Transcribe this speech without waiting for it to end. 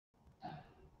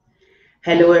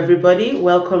Hello, everybody.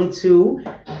 Welcome to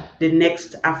the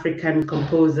next African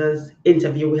Composers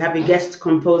interview. We have a guest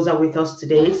composer with us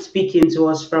today, speaking to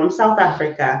us from South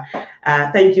Africa.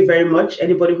 Thank you very much.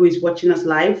 Anybody who is watching us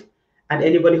live and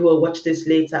anybody who will watch this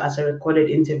later as a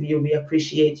recorded interview, we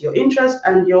appreciate your interest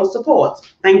and your support.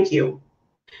 Thank you.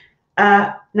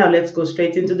 Now let's go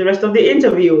straight into the rest of the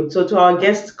interview. So to our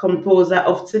guest composer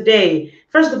of today,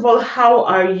 first of all, how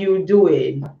are you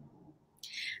doing?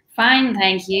 Fine,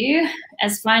 thank you.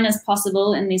 As fine as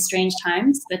possible in these strange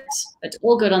times, but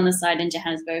all good on this side in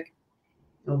Johannesburg.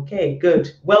 Okay,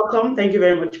 good. Welcome. Thank you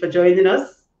very much for joining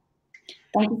us.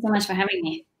 Thank you so much for having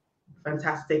me.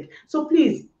 Fantastic. So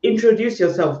please introduce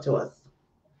yourself to us.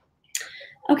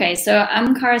 Okay, so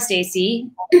I'm Cara Stacey.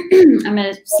 I'm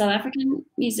a South African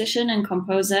musician and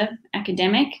composer,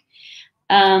 academic.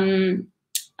 I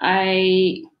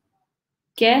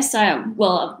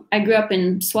grew up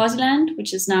in Swaziland,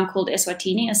 which is now called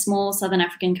Eswatini, a small Southern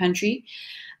African country.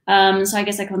 So I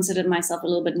guess I considered myself a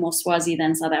little bit more Swazi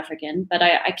than South African. But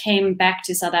I came back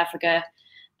to South Africa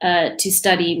to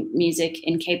study music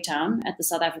in Cape Town at the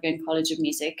South African College of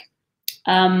Music.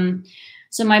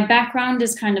 So my background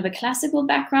is kind of a classical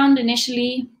background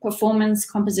initially, performance,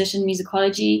 composition,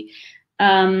 musicology.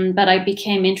 But I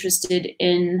became interested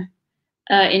in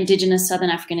indigenous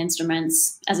Southern African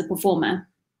instruments as a performer.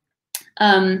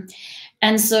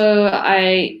 And so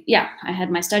I had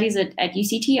my studies at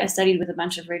UCT. I studied with a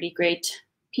bunch of really great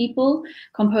people,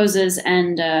 composers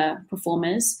and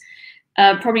performers.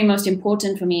 Probably most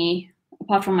important for me,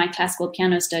 apart from my classical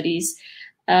piano studies,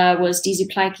 was Dizu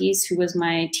Plaatjes, who was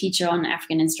my teacher on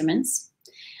African instruments.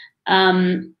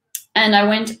 And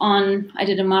I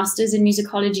did a master's in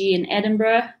musicology in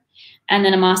Edinburgh, and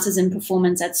then a master's in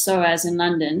performance at SOAS in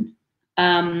London.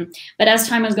 But as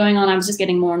time was going on, I was just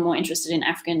getting more and more interested in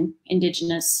African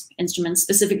indigenous instruments,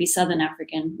 specifically Southern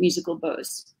African musical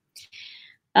bows.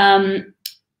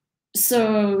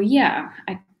 So yeah,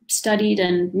 I studied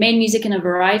and made music in a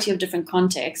variety of different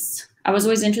contexts. I was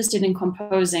always interested in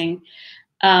composing,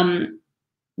 but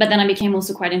then I became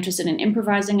also quite interested in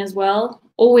improvising as well,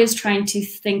 always trying to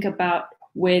think about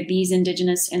where these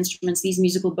indigenous instruments, these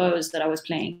musical bows that I was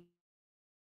playing.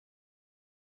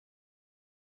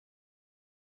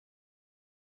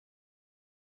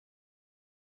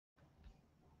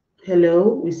 Hello,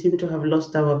 we seem to have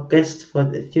lost our guest for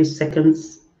a few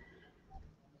seconds.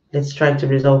 Let's try to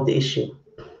resolve the issue.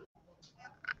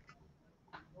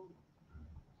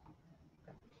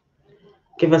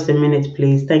 Give us a minute,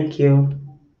 please. Thank you.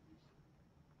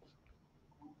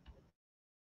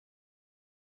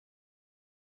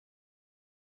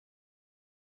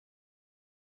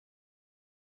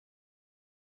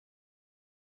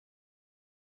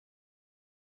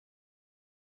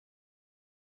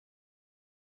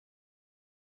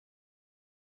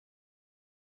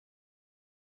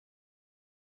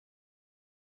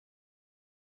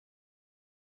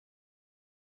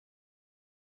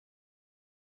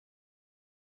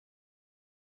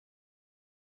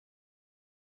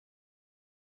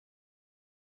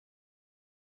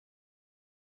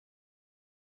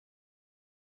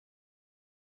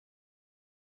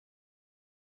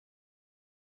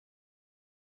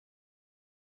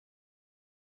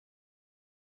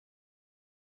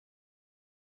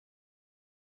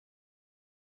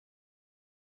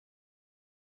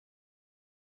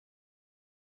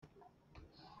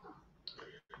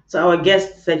 So our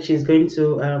guest said she's going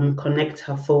to connect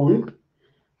her phone.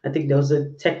 I think there was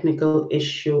a technical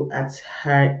issue at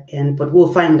her end, but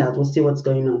we'll find out. We'll see what's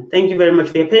going on. Thank you very much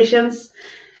for your patience.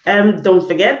 Don't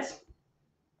forget,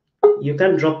 you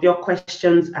can drop your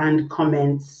questions and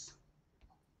comments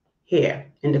here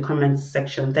in the comments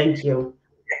section. Thank you.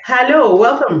 Hello,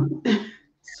 welcome.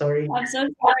 Sorry. I'm so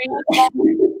sorry.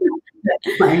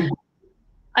 That's fine.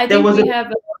 I think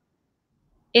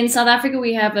in South Africa,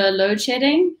 we have a load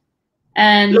shedding.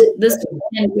 And this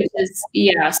weekend, this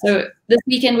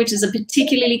weekend, which is a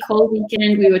particularly cold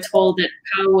weekend, we were told that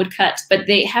power would cut, but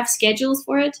they have schedules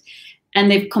for it,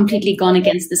 and they've completely gone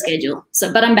against the schedule.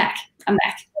 So, but I'm back. I'm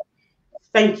back.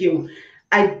 Thank you.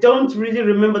 I don't really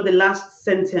remember the last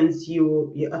sentence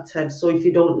you uttered, so if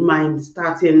you don't mind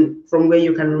starting from where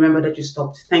you can remember that you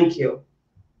stopped. Thank you.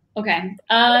 Okay.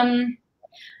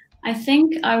 I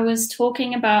think I was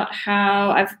talking about how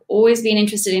I've always been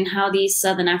interested in how these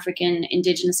Southern African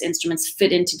indigenous instruments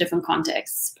fit into different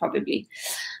contexts, probably.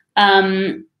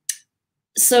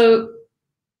 So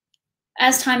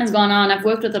as time has gone on, I've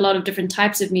worked with a lot of different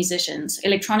types of musicians,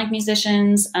 electronic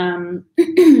musicians,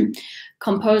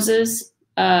 composers,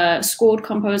 scored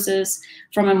composers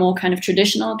from a more kind of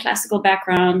traditional classical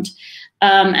background,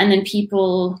 and then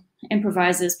people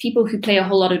improvisers, people who play a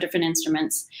whole lot of different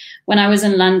instruments. When I was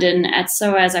in London at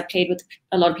SOAS, I played with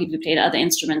a lot of people who played other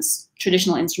instruments,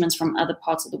 traditional instruments from other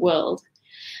parts of the world.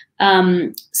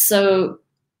 So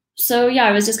yeah,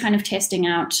 I was just kind of testing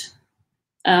out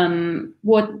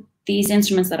what these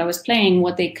instruments that I was playing,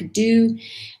 what they could do,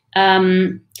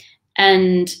 and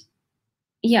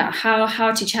yeah,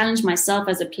 how to challenge myself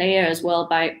as a player as well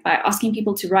by asking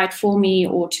people to write for me,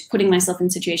 or to putting myself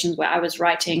in situations where I was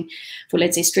writing for,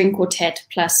 let's say, string quartet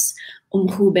plus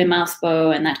umkhube mouthbow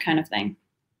and that kind of thing.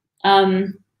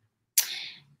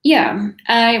 Yeah,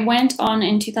 I went on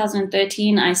in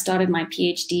 2013. I started my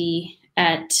PhD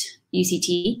at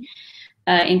UCT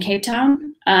in Cape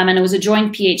Town, and it was a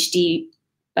joint PhD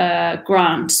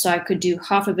grant, so I could do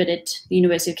half of it at the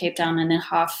University of Cape Town and then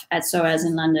half at SOAS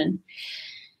in London.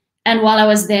 And while I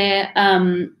was there,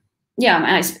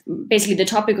 basically the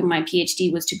topic of my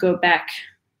PhD was to go back.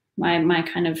 My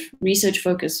kind of research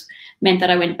focus meant that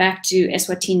I went back to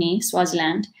Eswatini,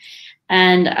 Swaziland,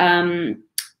 and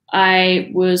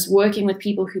I was working with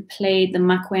people who played the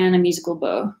Makwana musical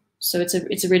bow. So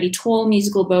it's a really tall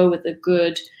musical bow with a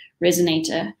good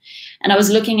resonator. And I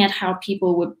was looking at how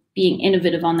people were being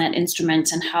innovative on that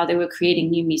instrument and how they were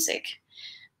creating new music.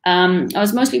 I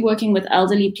was mostly working with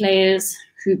elderly players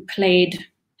who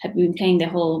had been playing their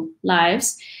whole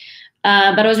lives.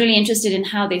 But I was really interested in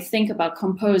how they think about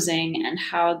composing and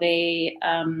how they,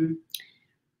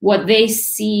 what they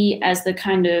see as the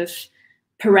kind of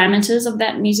parameters of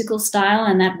that musical style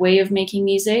and that way of making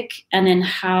music, and then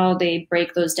how they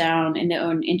break those down in their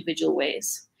own individual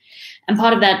ways. And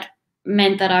part of that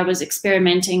meant that I was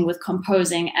experimenting with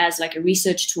composing as like a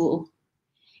research tool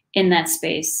in that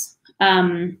space,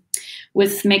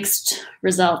 with mixed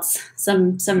results,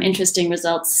 some interesting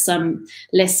results, some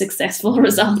less successful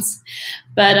results.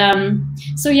 But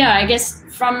so yeah, I guess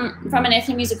from an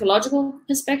ethnomusicological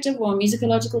perspective or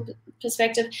musicological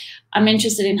perspective, I'm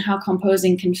interested in how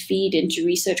composing can feed into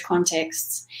research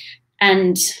contexts.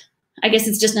 And I guess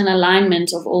it's just an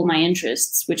alignment of all my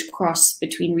interests, which cross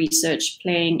between research,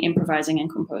 playing, improvising,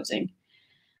 and composing.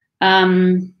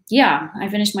 Yeah, I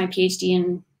finished my PhD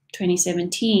in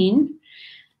 2017.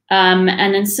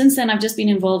 And then since then, I've just been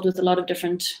involved with a lot of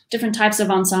different types of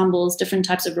ensembles, different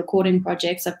types of recording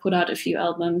projects. I've put out a few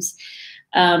albums,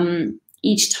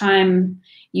 each time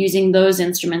using those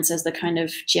instruments as the kind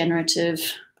of generative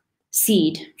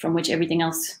seed from which everything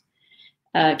else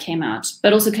came out,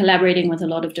 but also collaborating with a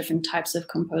lot of different types of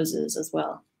composers as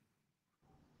well.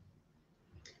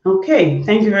 Okay,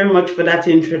 thank you very much for that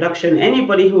introduction.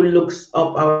 Anybody who looks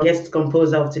up our guest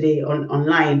composer of today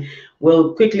online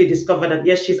will quickly discover that,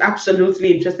 yes, she's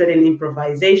absolutely interested in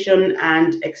improvisation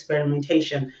and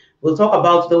experimentation. We'll talk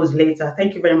about those later.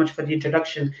 Thank you very much for the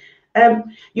introduction.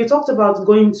 You talked about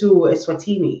going to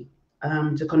Eswatini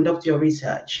to conduct your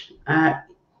research.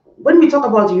 When we talk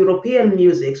about European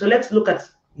music, so let's look at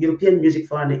European music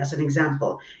as an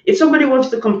example. If somebody wants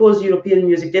to compose European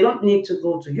music, they don't need to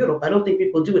go to Europe. I don't think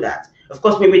people do that. Of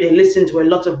course, maybe they listen to a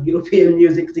lot of European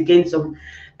music to gain some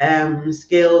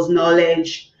skills,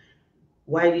 knowledge.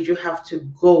 Why did you have to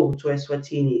go to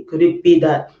Eswatini? Could it be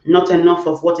that not enough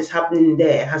of what is happening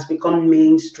there has become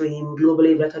mainstream,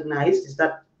 globally recognized? Is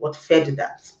that what fed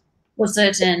that? For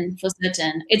certain.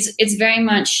 It's very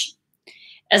much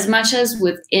as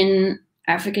within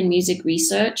African music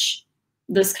research,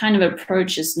 this kind of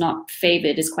approach is not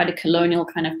favored. It's quite a colonial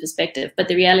kind of perspective. But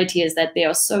the reality is that there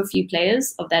are so few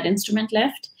players of that instrument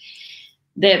left.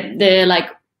 They're like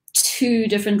 2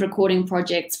 different recording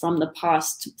projects from the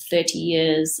past 30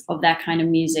 years of that kind of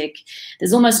music.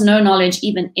 There's almost no knowledge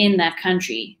even in that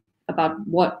country about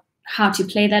how to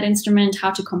play that instrument,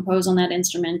 how to compose on that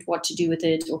instrument, what to do with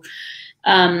it.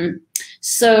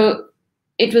 So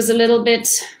it was a little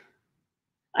bit,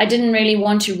 I didn't really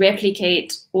want to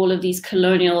replicate all of these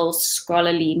colonial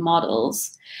scholarly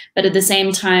models, but at the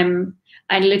same time,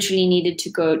 I literally needed to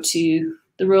go to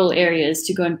the rural areas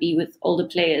to go and be with older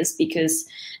players, because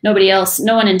no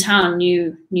one in town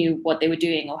knew what they were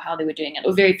doing or how they were doing it,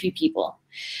 or very few people.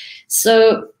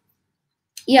 So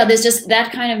yeah, there's just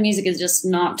that kind of music is just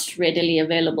not readily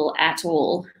available at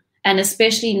all. And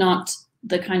especially not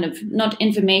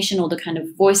information or the kind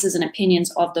of voices and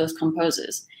opinions of those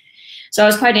composers. So I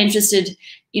was quite interested,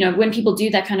 when people do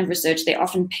that kind of research, they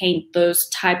often paint those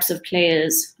types of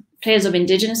players of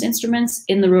indigenous instruments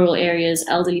in the rural areas,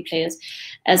 elderly players,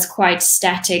 as quite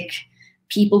static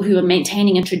people who are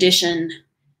maintaining a tradition.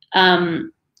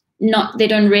 They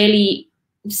don't really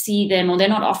see them, or they're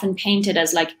not often painted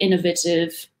as like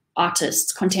innovative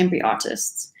artists, contemporary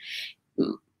artists.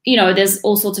 There's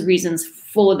all sorts of reasons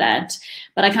for that.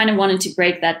 But I kind of wanted to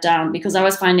break that down because I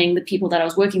was finding the people that I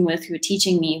was working with who were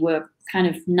teaching me were kind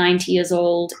of 90 years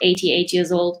old, 88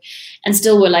 years old, and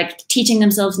still were like teaching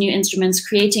themselves new instruments,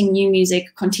 creating new music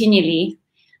continually,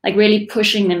 like really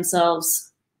pushing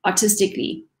themselves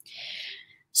artistically.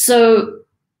 So,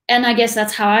 and I guess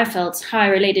that's how I felt, how I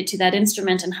related to that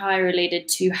instrument and how I related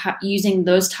to using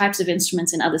those types of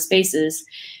instruments in other spaces,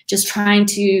 just trying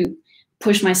to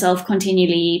push myself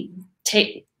continually,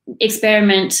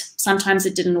 experiment. Sometimes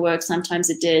it didn't work, sometimes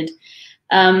it did.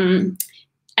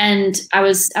 And I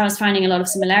was finding a lot of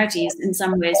similarities in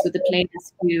some ways with the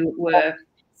players who were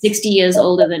 60 years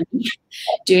older than me,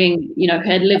 doing, you know, who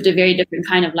had lived a very different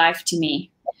kind of life to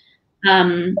me.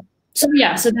 So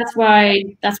yeah, so that's why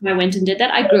I went and did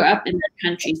that. I grew up in that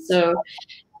country, so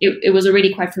it was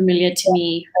already quite familiar to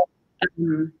me.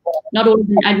 Not all of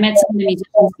them. I'd met some of the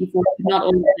musicians before, but not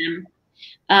all of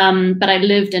them. But I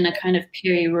lived in a kind of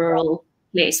peri-rural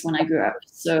place when I grew up,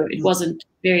 so it wasn't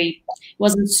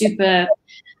super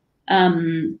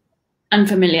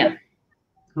unfamiliar.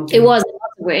 Okay. It was in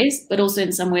lots of ways, but also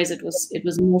in some ways it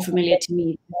was more familiar to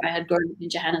me if I had grown up in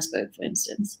Johannesburg, for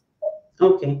instance.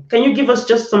 Okay, can you give us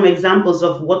just some examples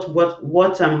of what worked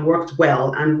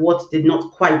well and what did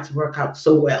not quite work out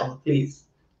so well, please?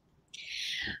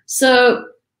 So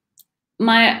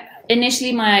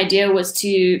initially my idea was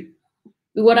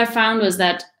what I found was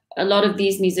that a lot of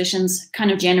these musicians kind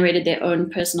of generated their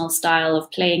own personal style of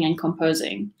playing and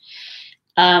composing.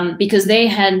 Because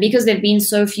there've been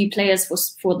so few players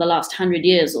for the last 100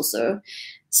 years or so.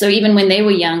 So even when they were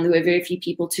young, there were very few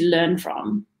people to learn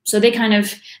from. So there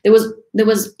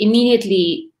was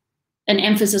immediately an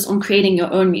emphasis on creating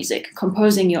your own music,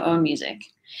 composing your own music.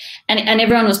 And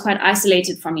everyone was quite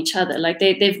isolated from each other. Like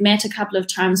they've met a couple of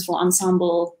times for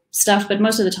ensemble stuff, but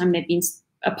most of the time they've been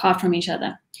apart from each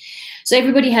other. So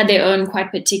everybody had their own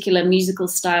quite particular musical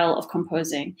style of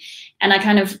composing. And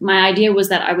my idea was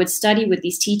that I would study with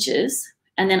these teachers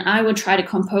and then I would try to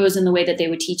compose in the way that they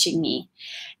were teaching me.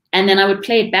 And then I would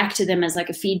play it back to them as like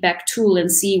a feedback tool and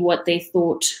see what they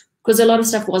thought. Because a lot of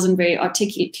stuff wasn't very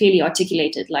clearly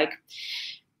articulated, like,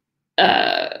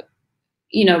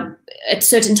 you know, a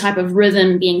certain type of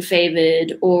rhythm being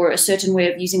favored or a certain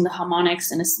way of using the harmonics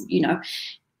and, you know,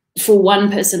 for one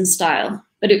person's style.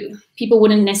 But people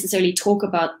wouldn't necessarily talk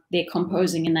about their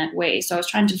composing in that way. So I was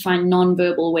trying to find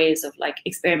non-verbal ways of like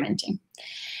experimenting.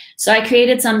 So I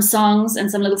created some songs and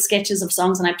some little sketches of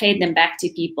songs and I played them back to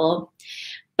people.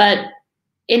 But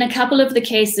in a couple of the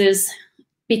cases,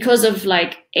 because of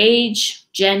like age,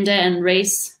 gender, and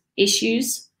race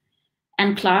issues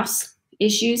and class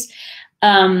issues,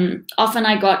 often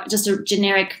I got just a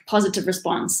generic positive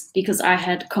response because I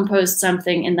had composed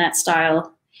something in that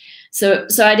style. So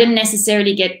I didn't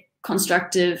necessarily get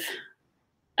constructive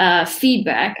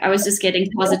feedback. I was just getting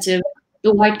positive.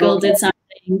 The white girl did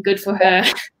something good for her.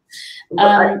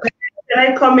 Can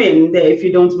I come in there if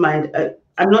you don't mind?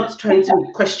 I'm not trying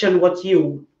to question what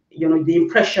you know, the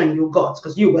impression you got,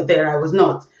 because you were there, I was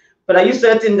not. But are you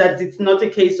certain that it's not a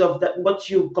case of that what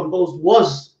you composed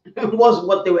was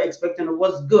what they were expecting or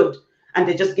was good, and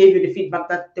they just gave you the feedback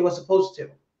that they were supposed to,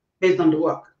 based on the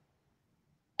work?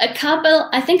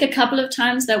 I think a couple of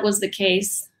times that was the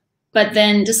case, but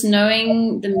then just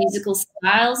knowing the musical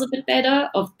styles a bit better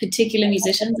of particular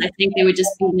musicians, I think they were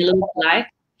just being a little polite.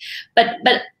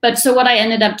 But so what I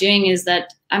ended up doing is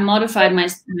that I modified my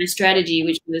strategy,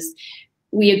 which was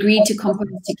we agreed to compose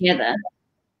together.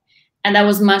 And that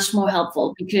was much more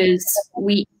helpful because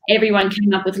everyone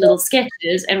came up with little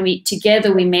sketches and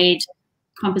together we made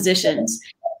compositions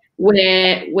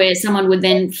where someone would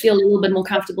then feel a little bit more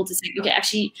comfortable to say, okay,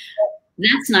 actually,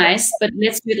 that's nice, but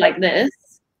let's do it like this.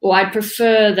 Or I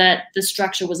prefer that the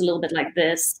structure was a little bit like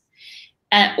this.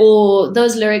 Or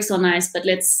those lyrics are nice, but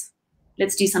let's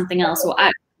do something else. Or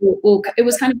it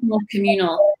was kind of more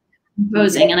communal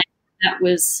composing. And I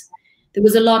think there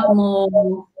was a lot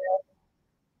more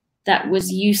that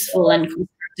was useful and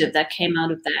constructive that came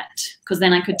out of that, because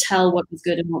then I could tell what was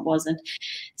good and what wasn't.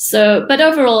 So, but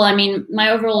overall, I mean,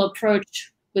 my overall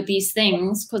approach with these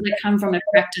things, because I come from a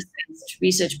practice-based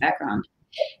research background,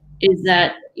 is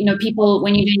that, you know, people,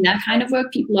 when you're doing that kind of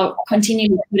work, people are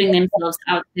continually putting themselves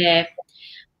out there,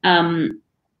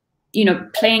 you know,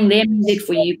 playing their music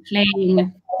for you,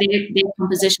 playing their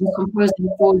compositions, composing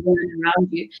for you and around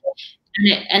you.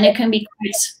 And it can be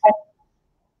quite,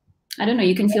 I don't know,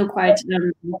 you can feel quite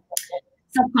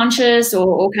self-conscious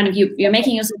or kind of you're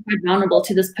making yourself quite vulnerable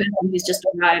to this person who's just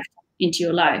arrived into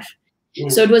your life. Yeah.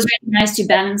 So it was really nice to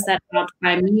balance that out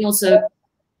by me also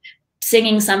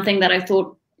singing something that I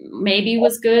thought maybe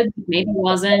was good, maybe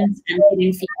wasn't, and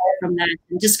getting feedback from that,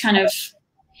 and just kind of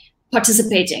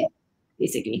participating,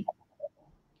 basically.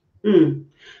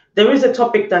 There is a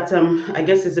topic that I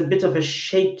guess is a bit of a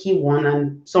shaky one,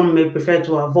 and some may prefer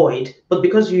to avoid. But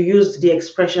because you used the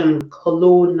expression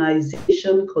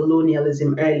colonization,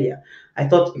 colonialism earlier, I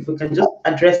thought if we can just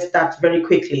address that very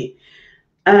quickly.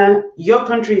 Your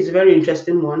country is a very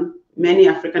interesting one. Many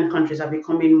African countries are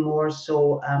becoming more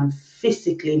so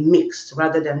physically mixed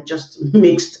rather than just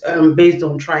mixed based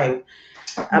on tribe.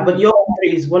 But your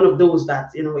country is one of those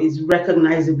that is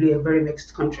recognizably a very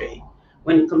mixed country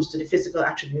when it comes to the physical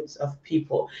attributes of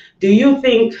people. Do you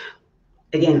think,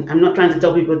 again, I'm not trying to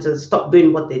tell people to stop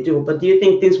doing what they do, but do you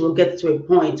think things will get to a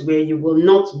point where you will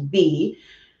not be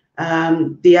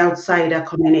the outsider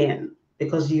coming in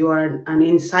because you are an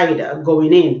insider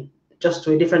going in just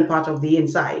to a different part of the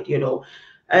inside,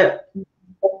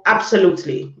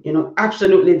 absolutely,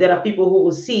 absolutely. There are people who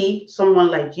will see someone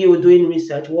like you doing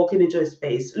research, walking into a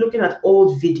space, looking at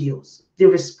old videos. The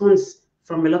response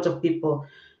from a lot of people,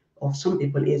 or some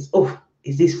people, is, oh,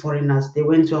 is these foreigners? They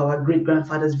went to our great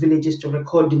grandfathers' villages to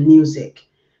record the music.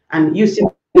 And you see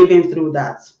living through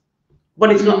that.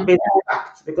 But it's not based on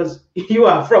fact because you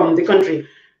are from the country.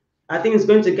 I think it's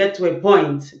going to get to a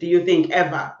point, do you think,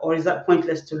 ever, or is that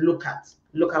pointless to look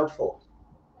out for?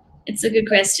 It's a good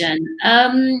question.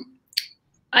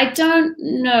 I don't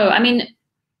know. I mean,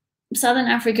 Southern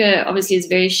Africa obviously is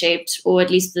very shaped, or at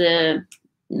least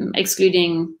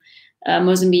excluding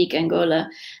Mozambique, Angola,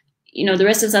 the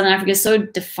rest of Southern Africa is so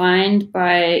defined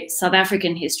by South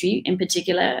African history in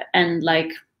particular, and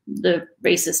like the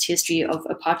racist history of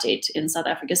apartheid in South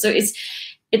Africa. So it's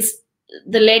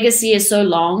the legacy is so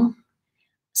long.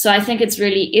 So I think it's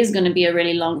really is going to be a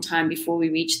really long time before we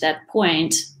reach that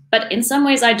point. But in some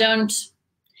ways, I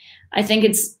think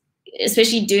it's,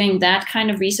 especially doing that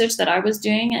kind of research that I was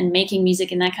doing and making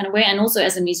music in that kind of way. And also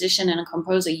as a musician and a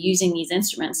composer using these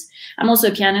instruments. I'm also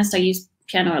a pianist. I use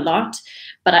piano a lot,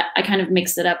 but I kind of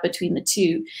mixed it up between the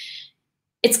two.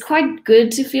 It's quite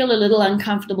good to feel a little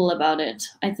uncomfortable about it.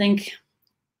 I think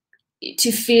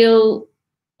to feel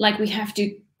like we have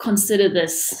to consider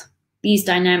these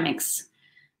dynamics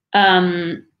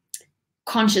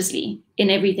consciously in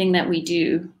everything that we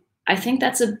do. I think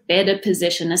that's a better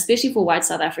position, especially for white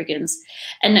South Africans.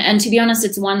 And to be honest,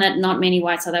 it's one that not many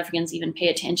white South Africans even pay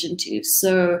attention to.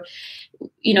 So,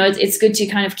 it's good to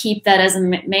kind of keep that as a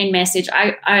main message.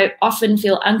 I often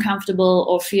feel uncomfortable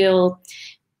or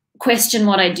question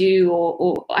what I do,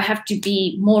 or I have to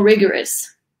be more rigorous.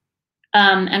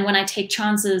 And when I take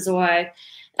chances, or I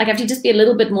have to just be a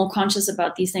little bit more conscious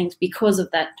about these things because of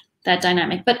that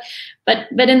dynamic. But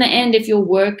in the end, if your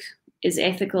work is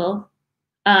ethical,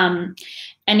 and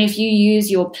if you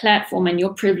use your platform and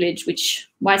your privilege, which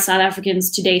white South Africans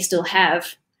today still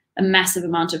have a massive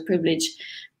amount of privilege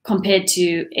compared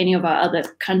to any of our other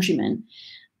countrymen,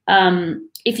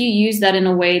 if you use that in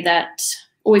a way that,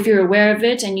 or if you're aware of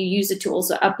it and you use it to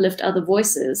also uplift other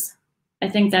voices, I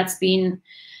think that's been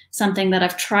something that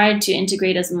I've tried to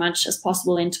integrate as much as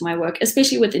possible into my work,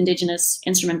 especially with Indigenous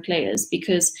instrument players,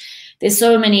 because there's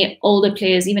so many older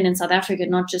players, even in South Africa,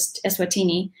 not just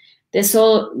Eswatini. There's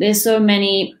so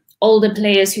many older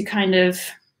players who kind of,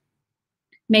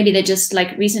 maybe they're just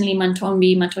like recently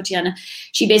Mantombi, Matotiana,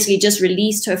 she basically just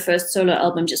released her first solo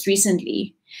album just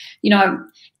recently.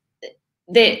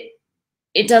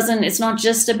 It's not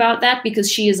just about that,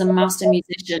 because she is a master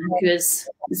musician who is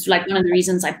like one of the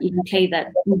reasons I even play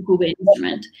that Mkuba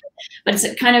instrument. But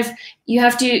it's kind of, you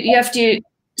have to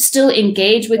still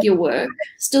engage with your work,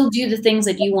 still do the things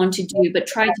that you want to do, but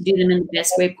try to do them in the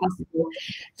best way possible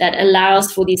that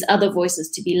allows for these other voices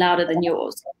to be louder than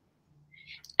yours.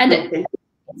 And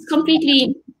it's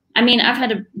completely, I mean, I've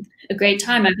had a great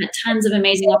time. I've had tons of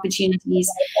amazing opportunities,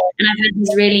 and I've had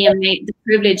these really the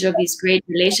privilege of these great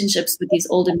relationships with these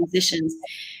older musicians.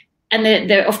 And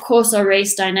there, of course, are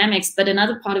race dynamics, but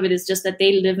another part of it is just that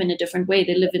they live in a different way.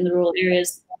 They live in the rural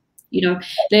areas.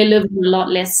 They live with a lot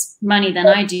less money than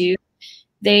I do.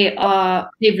 They've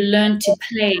learned to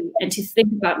play and to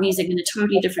think about music in a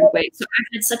totally different way. So I've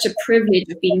had such a privilege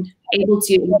of being able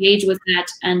to engage with that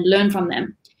and learn from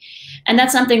them. And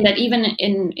that's something that even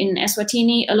in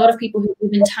Eswatini, a lot of people who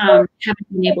live in town haven't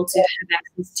been able to have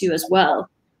access to as well.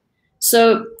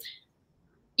 So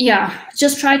yeah,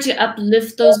 just try to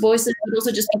uplift those voices, but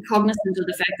also just be cognizant of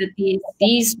the fact that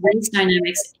these race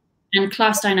dynamics and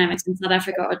class dynamics in South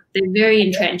Africa they're very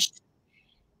entrenched,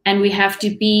 and we have to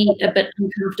be a bit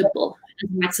uncomfortable as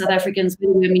white South Africans,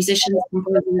 whether we're musicians,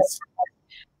 composers,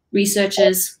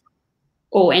 researchers,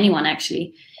 or anyone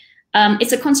actually.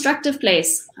 It's a constructive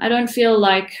place. I think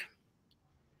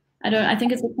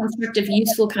it's a constructive,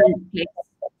 useful kind of place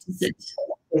to sit.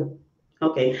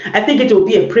 Okay, I think it will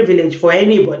be a privilege for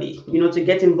anybody, you know, to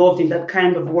get involved in that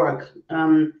kind of work.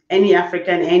 Any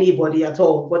African, anybody at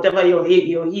all, whatever your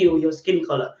hue, your skin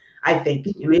color. I think,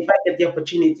 you know, if I get the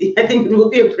opportunity, I think it will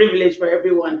be a privilege for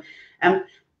everyone. Um,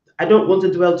 I don't want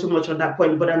to dwell too much on that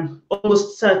point, but I'm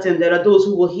almost certain there are those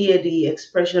who will hear the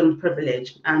expression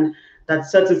privilege, and that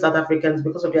certain South Africans,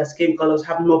 because of their skin colors,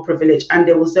 have more privilege, and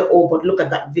they will say, "Oh, but look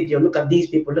at that video, look at these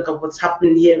people, look at what's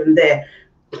happening here and there."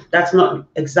 That's not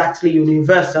exactly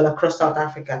universal across South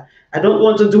Africa. I don't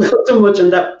want to dwell too much on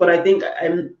that, but I think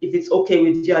if it's okay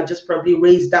with you, I just probably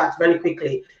raise that very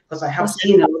quickly because I have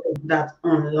seen a lot of that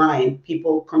online.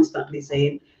 People constantly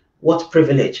saying, "What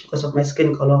privilege because of my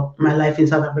skin color? My life in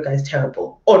South Africa is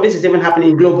terrible." Or this is even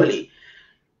happening globally.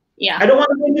 Yeah. I don't want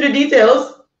to go into the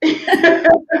details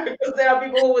because there are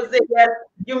people who will say, yes,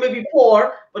 you may be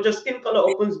poor, but your skin color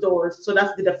opens doors. So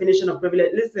that's the definition of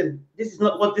privilege. Listen, this is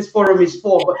not what this forum is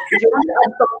for. But if you want to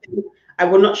add something, I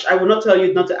will not tell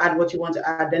you not to add what you want to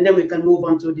add, and then we can move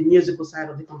on to the musical side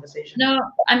of the conversation. No,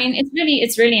 I mean,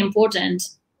 it's really important.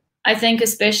 I think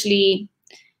especially,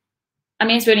 I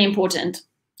mean, it's really important.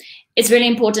 It's really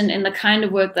important in the kind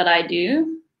of work that I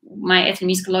do, my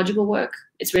ethnomusicological work.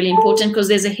 It's really important because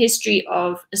there's a history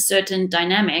of a certain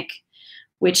dynamic,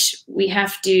 which we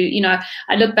have to, you know,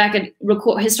 I look back at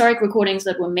historic recordings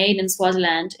that were made in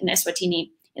Swaziland, in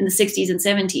Eswatini, in the 60s and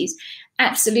 70s.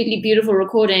 Absolutely beautiful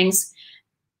recordings.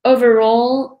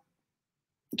 Overall,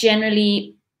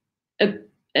 generally,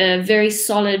 a very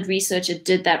solid researcher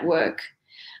did that work.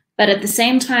 But at the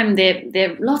same time, there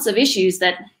are lots of issues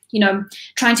that, you know,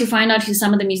 trying to find out who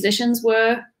some of the musicians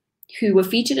were who were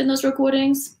featured in those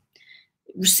recordings,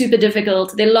 super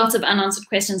difficult. There are lots of unanswered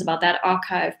questions about that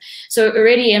archive. So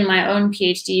already in my own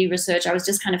PhD research, I was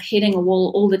just kind of hitting a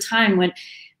wall all the time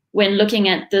when looking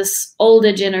at this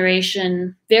older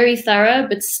generation, very thorough,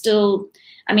 but still,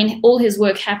 I mean, all his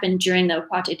work happened during the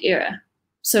apartheid era.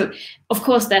 So of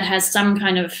course that has some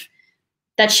kind of,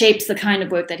 that shapes the kind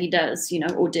of work that he does, you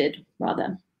know, or did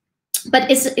rather. But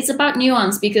it's about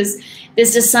nuance because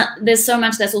there's so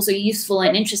much that's also useful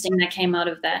and interesting that came out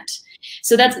of that.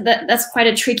 So that's quite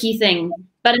a tricky thing.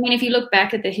 But I mean, if you look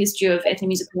back at the history of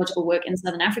ethnomusicological work in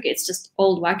Southern Africa, it's just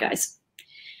old white guys.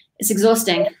 It's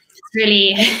exhausting. It's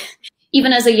really,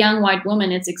 even as a young white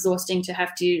woman, it's exhausting to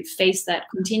have to face that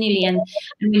continually. And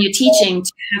when you're teaching,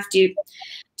 to have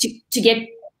to get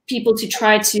people to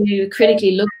try to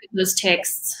critically look at those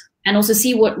texts and also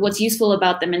see what's useful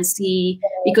about them and see,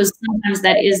 because sometimes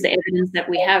that is the evidence that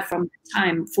we have from the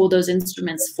time for those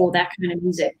instruments, for that kind of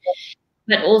music,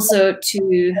 but also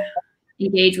to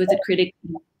engage with it critically.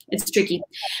 It's tricky.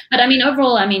 But I mean,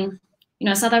 overall, I mean, you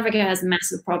know, South Africa has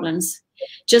massive problems.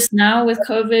 Just now with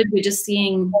COVID, we're just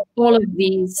seeing all of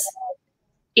these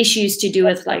issues to do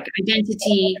with like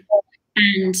identity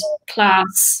and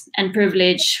class and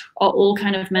privilege are all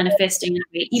kind of manifesting in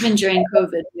a way, even during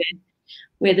COVID,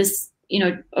 where this, you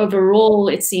know, overall,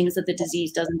 it seems that the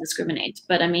disease doesn't discriminate.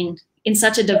 But I mean, in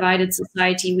such a divided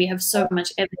society, we have so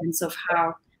much evidence of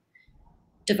how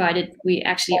divided we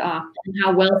actually are and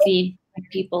how wealthy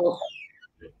people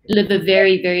live a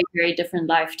very, very, very different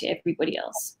life to everybody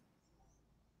else.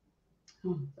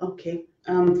 Okay,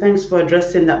 thanks for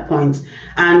addressing that point.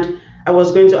 And I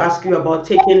was going to ask you about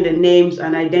taking the names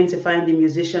and identifying the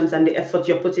musicians and the effort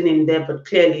you're putting in there, but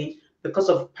clearly, because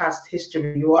of past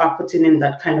history, you are putting in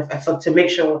that kind of effort to make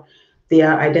sure they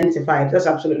are identified. That's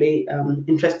absolutely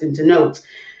interesting to note.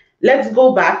 Let's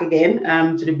go back again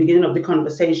to the beginning of the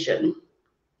conversation.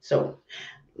 So,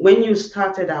 when you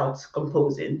started out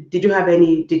composing, did you have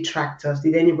any detractors?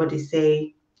 Did anybody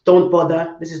say, "Don't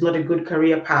bother, this is not a good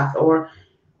career path"? Or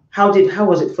how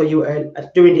was it for you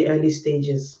during the early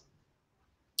stages?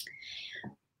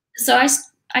 So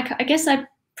I guess I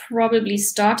probably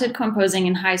started composing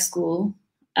in high school.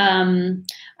 I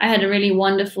had a really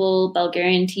wonderful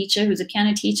Bulgarian teacher who's a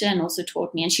piano teacher and also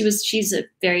taught me. And she's a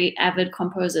very avid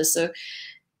composer. So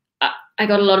I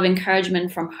got a lot of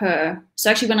encouragement from her. So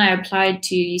actually, when I applied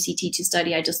to UCT to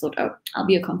study, I just thought, oh, I'll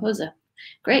be a composer.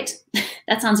 Great.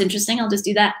 That sounds interesting. I'll just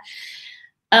do that.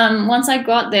 Once I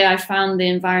got there, I found the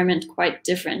environment quite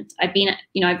different. I've been,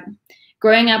 you know,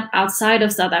 growing up outside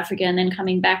of South Africa and then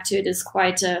coming back to it is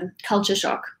quite a culture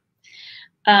shock.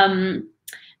 And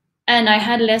I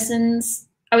had lessons.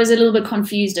 I was a little bit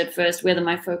confused at first whether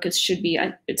my focus should be.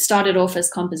 It started off as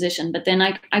composition, but then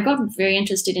I got very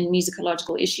interested in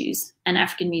musicological issues and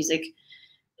African music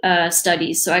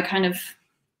studies. So I kind of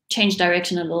changed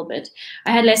direction a little bit.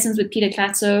 I had lessons with Peter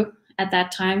Klatzo at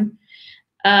that time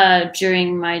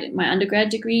during my undergrad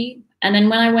degree. And then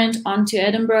when I went on to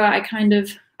Edinburgh,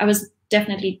 I was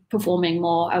definitely performing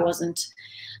more. I wasn't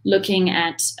looking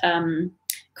at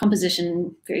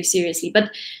composition very seriously.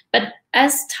 But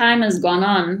as time has gone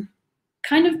on,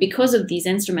 kind of because of these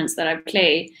instruments that I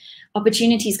play,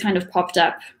 opportunities kind of popped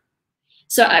up.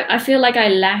 So I feel like I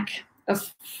lack a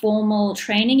formal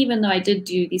training, even though I did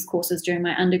do these courses during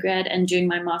my undergrad and during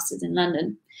my master's in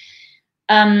London.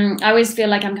 I always feel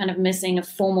like I'm kind of missing a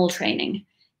formal training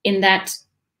in that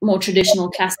more traditional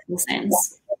classical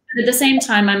sense. But at the same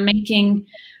time,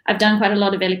 I've done quite a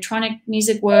lot of electronic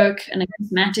music work and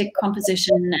acousmatic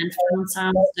composition and film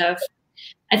sound stuff.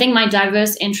 I think my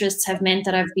diverse interests have meant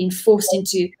that I've been forced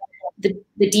into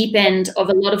the deep end of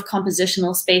a lot of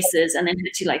compositional spaces and then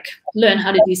had to like learn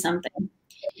how to do something.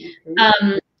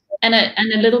 And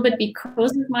a little bit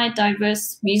because of my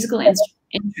diverse musical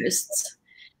interests,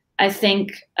 I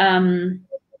think, I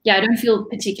don't feel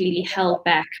particularly held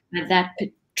back by that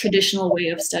traditional way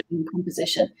of studying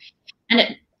composition.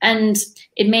 And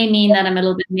it may mean that I'm a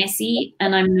little bit messy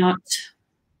and I'm not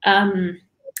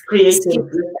creative,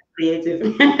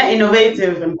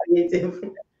 innovative and creative.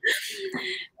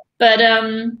 But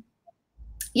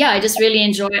I just really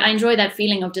enjoy that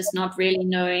feeling of just not really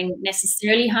knowing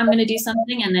necessarily how I'm going to do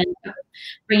something, and then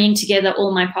bringing together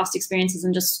all my past experiences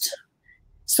and just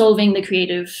solving the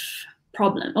creative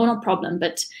problem, or not problem,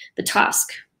 but the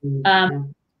task.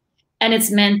 And it's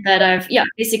meant that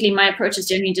basically my approach is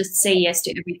generally just say yes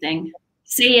to everything.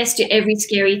 Say yes to every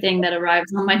scary thing that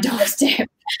arrives on my doorstep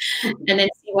and then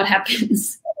see what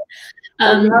happens.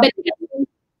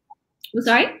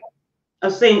 Sorry? I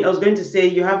was going to say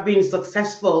you have been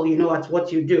successful, at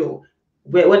what you do.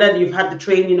 Whether you've had the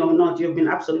training or not, you've been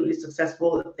absolutely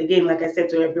successful. Again, like I said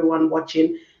to everyone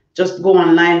watching, just go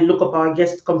online, look up our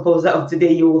guest composer of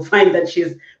today. You will find that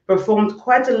she's performed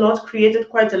quite a lot, created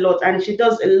quite a lot, and she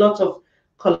does a lot of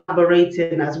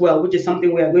collaborating as well, which is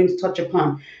something we are going to touch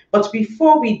upon. But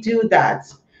before we do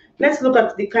that, let's look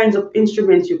at the kinds of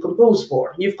instruments you compose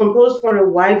for. You've composed for a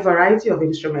wide variety of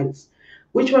instruments.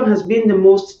 Which one has been the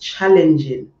most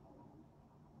challenging?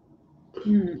 That's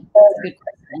a good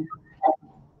question.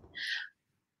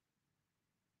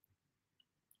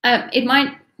 It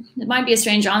might be a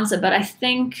strange answer, but I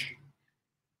think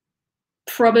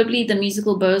probably the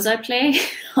musical bows I play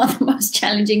are the most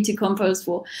challenging to compose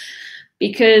for,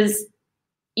 because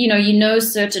you know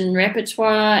certain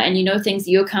repertoire and you know things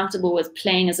you're comfortable with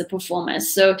playing as a performer.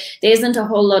 So there isn't a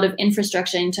whole lot of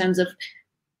infrastructure in terms of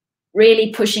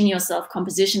really pushing yourself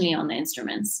compositionally on the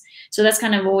instruments. So that's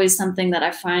kind of always something that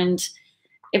I find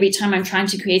every time I'm trying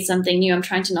to create something new. I'm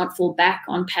trying to not fall back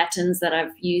on patterns that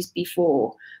I've used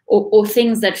before, or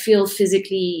things that feel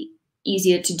physically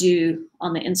easier to do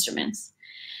on the instruments.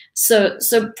 So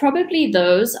probably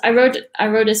those. I wrote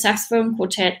a saxophone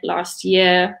quartet last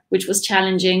year, which was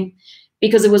challenging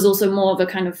because it was also more of a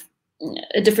kind of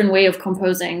a different way of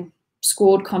composing,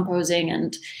 scored composing,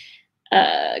 and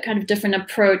kind of different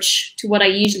approach to what I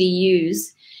usually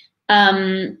use.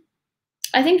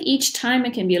 I think each time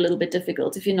it can be a little bit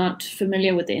difficult if you're not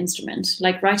familiar with the instrument.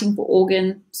 Like writing for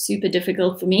organ, super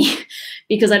difficult for me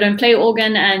because I don't play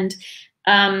organ, and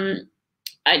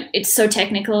it's so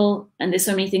technical and there's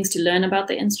so many things to learn about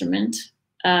the instrument.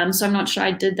 So I'm not sure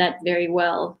I did that very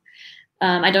well.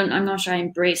 I'm not sure I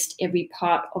embraced every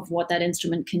part of what that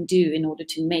instrument can do in order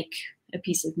to make a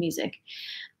piece of music.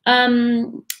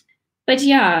 But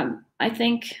yeah, I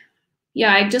think,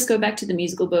 I just go back to the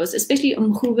musical bows, especially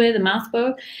umkhube, the mouth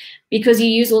bow, because you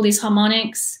use all these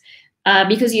harmonics,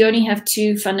 because you only have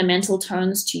two fundamental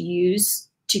tones to use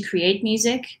to create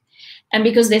music, and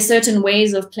because there's certain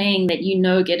ways of playing that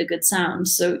get a good sound.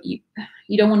 So you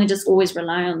don't want to just always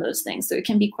rely on those things. So it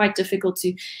can be quite difficult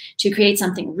to create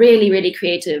something really, really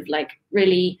creative, like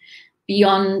really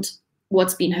beyond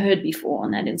what's been heard before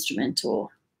on that instrument,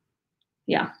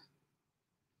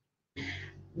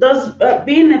 Does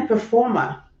being a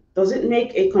performer, does it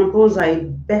make a composer a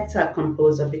better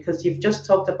composer? Because you've just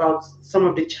talked about some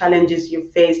of the challenges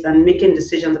you faced and making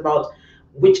decisions about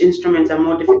which instruments are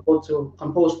more difficult to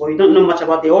compose for. You don't know much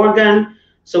about the organ,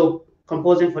 so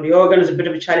composing for the organ is a bit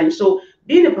of a challenge. So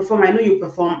being a performer, I know you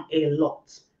perform a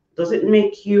lot. Does it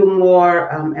make you more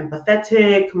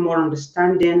empathetic, more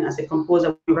understanding as a composer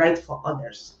when you write for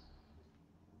others?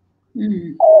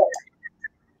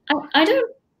 I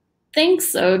don't think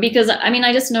so, because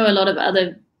I just know a lot of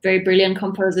other very brilliant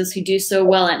composers who do so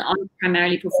well and aren't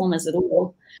primarily performers at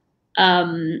all.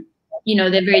 They're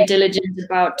very diligent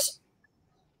about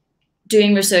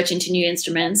doing research into new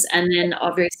instruments, and then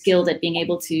are very skilled at being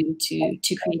able to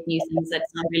create new things that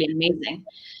sound really amazing.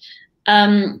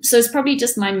 So it's probably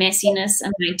just my messiness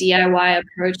and my DIY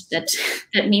approach that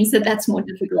means that that's more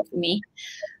difficult for me.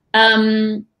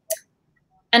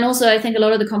 And also, I think a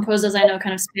lot of the composers I know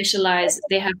kind of specialize.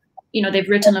 They have, they've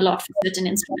written a lot for certain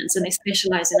instruments, and they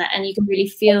specialize in that. And you can really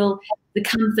feel the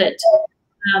comfort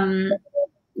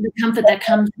that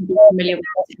comes from being familiar with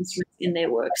those instruments in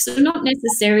their work. So not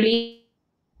necessarily.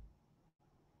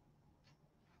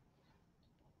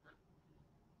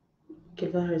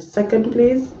 Give her a second,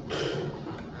 please.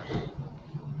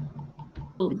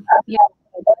 Yeah,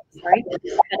 sorry,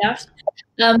 cut out.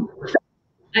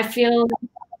 I feel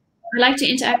I like to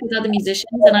interact with other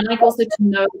musicians, and I like also to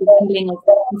know the feeling of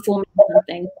performing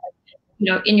something,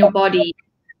 in your body,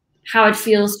 how it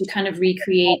feels to kind of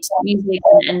recreate music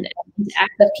and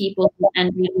interact with people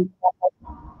and really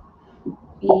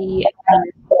be,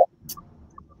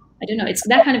 I don't know, it's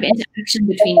that kind of interaction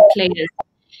between players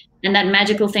and that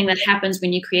magical thing that happens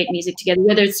when you create music together,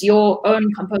 whether it's your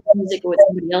own composed music or it's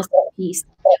somebody else's piece,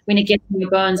 when it gets in your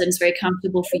bones and it's very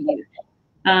comfortable for you.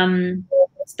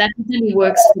 So that really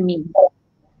works for me.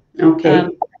 Okay.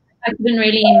 I couldn't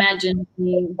really imagine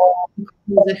being a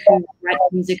composer who writes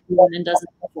music alone and doesn't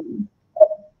perform.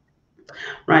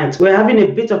 Right. We're having a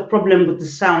bit of problem with the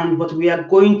sound, but we are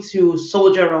going to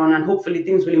soldier on, and hopefully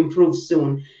things will improve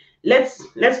soon. Let's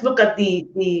look at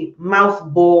the mouth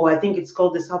bow. I think it's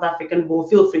called the South African bow.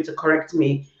 Feel free to correct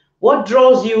me. What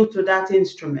draws you to that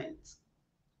instrument?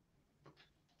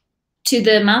 To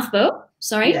the mouth bow?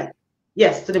 Sorry? Yeah.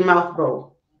 Yes, to the mouth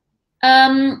bow.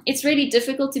 It's really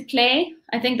difficult to play.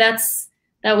 I think that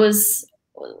was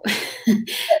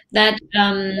that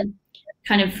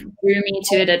kind of drew me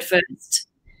to it at first.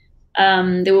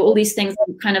 There were all these things that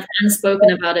were kind of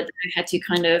unspoken about it that I had to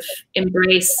kind of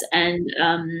embrace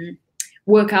and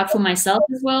work out for myself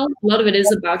as well. A lot of it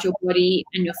is about your body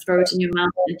and your throat and your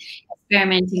mouth and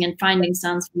experimenting and finding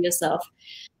sounds for yourself.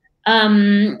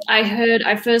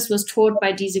 I first was taught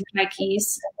by Dizu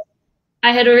Klakis.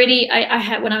 I had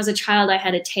when I was a child, I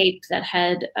had a tape that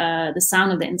had the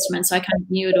sound of the instrument, so I kind of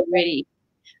knew it already.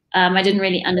 I didn't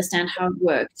really understand how it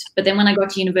worked. But then when I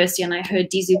got to university and I heard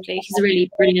Dizu play, he's a really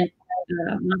brilliant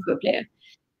mouthbow player.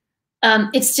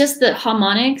 It's just the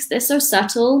harmonics, they're so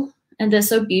subtle and they're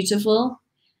so beautiful.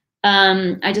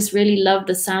 I just really love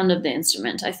the sound of the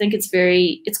instrument. I think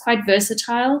it's quite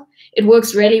versatile. It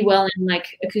works really well in like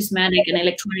acousmatic and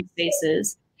electronic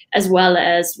spaces, as well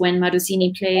as when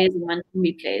Marusini plays and when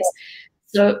Tumbi plays.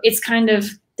 So it's kind of,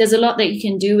 there's a lot that you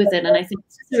can do with it. And I think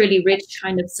it's a really rich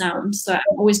kind of sound. So I'm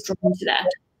always drawn to that.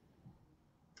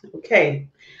 Okay.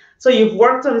 So you've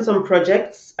worked on some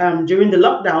projects during the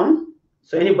lockdown.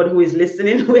 So anybody who is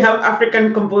listening, we have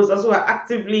African composers who are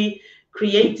actively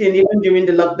creating even during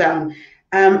the lockdown.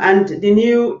 And the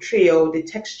new trio, The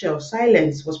Texture of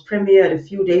Silence, was premiered a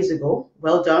few days ago.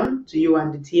 Well done to you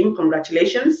and the team.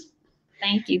 Congratulations.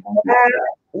 Thank you.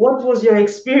 What was your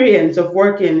experience of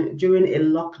working during a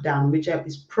lockdown, which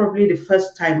is probably the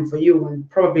first time for you and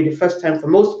probably the first time for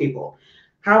most people?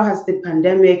 How has the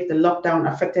pandemic, the lockdown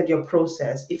affected your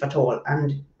process, if at all?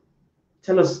 And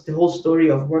tell us the whole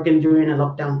story of working during a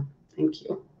lockdown. Thank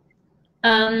you.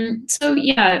 So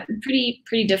yeah,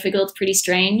 pretty difficult, pretty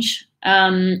strange.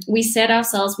 We set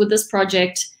ourselves with this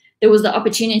project. There was the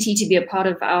opportunity to be a part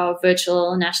of our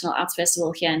virtual National Arts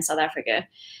Festival here in South Africa.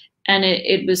 And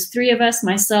it was three of us,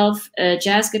 myself, a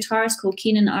jazz guitarist called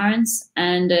Keenan Arns,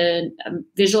 and a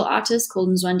visual artist called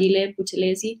Nzwandile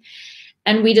Buthelezi.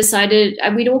 And we decided,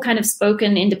 we'd all kind of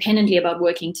spoken independently about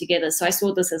working together. So I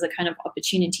saw this as a kind of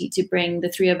opportunity to bring the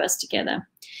three of us together.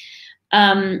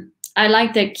 I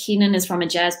like that Keenan is from a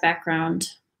jazz background.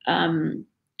 And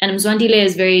Mzwandile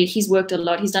is he's worked a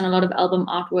lot. He's done a lot of album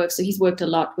artwork. So he's worked a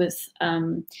lot with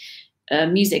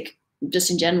music.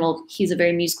 Just in general, he's a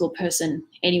very musical person.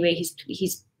 Anyway,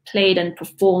 he's played and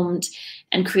performed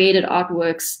and created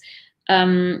artworks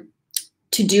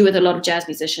to do with a lot of jazz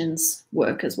musicians'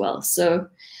 work as well. So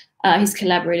he's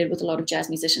collaborated with a lot of jazz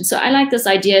musicians. So I like this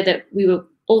idea that we were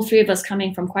all three of us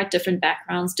coming from quite different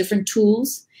backgrounds, different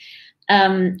tools.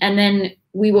 And then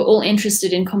we were all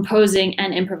interested in composing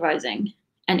and improvising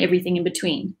and everything in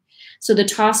between. So the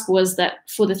task was that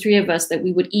for the three of us that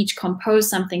we would each compose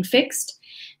something fixed,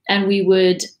 and we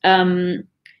would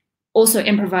also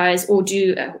improvise or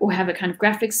have a kind of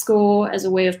graphic score as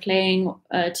a way of playing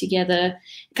together,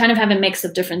 kind of have a mix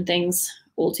of different things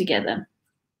all together,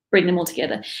 bring them all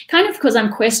together. Kind of because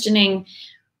I'm questioning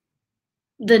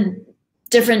the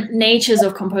different natures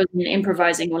of composing and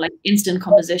improvising, or like instant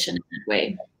composition in that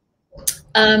way.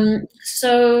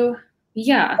 So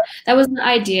yeah, that was the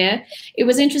idea. It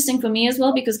was interesting for me as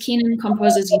well because Keenan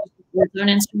composes his own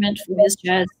instrument for his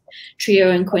jazz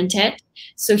trio and quintet.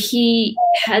 So he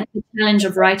had the challenge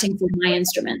of writing for my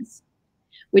instruments,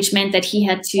 which meant that he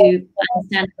had to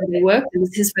understand how they work. It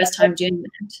was his first time doing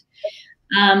that.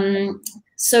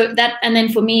 So that, and then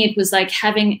for me, it was like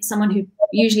having someone who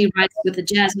usually writes with the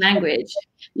jazz language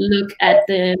look at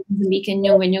the Mozambican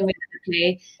Nyongwe Nyongwe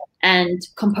play and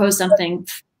compose something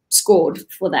scored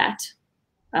for that.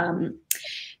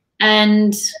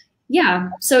 And yeah,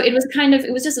 so it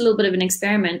was just a little bit of an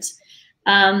experiment.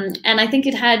 And I think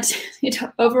it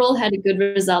overall had a good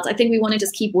result. I think we want to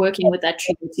just keep working with that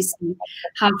trio to see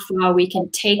how far we can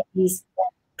take these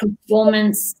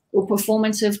performance or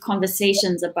performative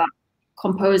conversations about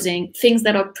composing, things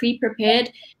that are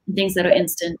pre-prepared and things that are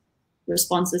instant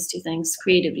responses to things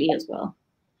creatively as well.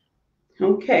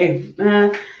 Okay,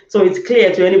 so it's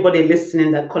clear to anybody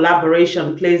listening that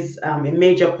collaboration plays a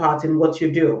major part in what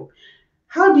you do.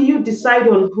 How do you decide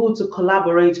on who to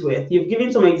collaborate with? You've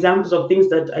given some examples of things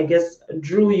that I guess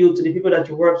drew you to the people that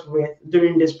you worked with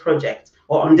during this project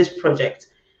or on this project.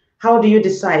 How do you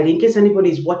decide, in case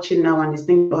anybody is watching now and is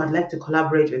thinking, oh, I'd like to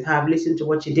collaborate with her, I've listened to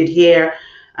what you did here,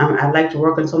 I'd like to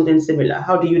work on something similar.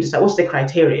 How do you decide? What's the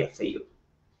criteria for you?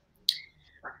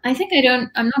 I think I'm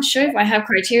not sure if I have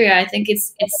criteria. I think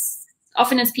it's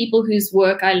often it's people whose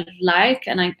work I like,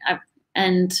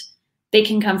 and they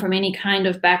can come from any kind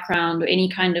of background or any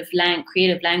kind of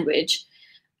creative language.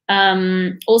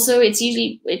 Also,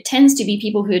 it tends to be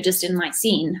people who are just in my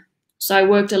scene. So I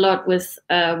worked a lot with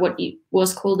what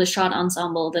was called the Shard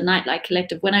Ensemble, the Nightlight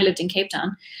Collective, when I lived in Cape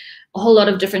Town. A whole lot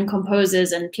of different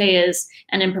composers and players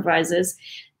and improvisers.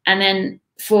 And then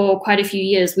for quite a few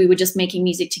years, we were just making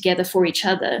music together for each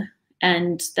other.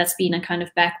 And that's been a kind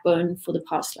of backbone for the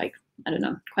past,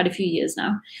 quite a few years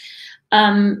now.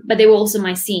 But they were also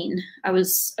my scene. I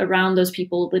was around those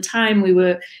people all the time. We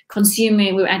were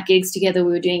consuming, we were at gigs together.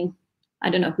 We were doing,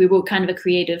 we were kind of a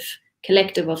creative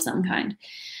collective of some kind.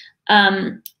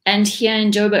 And here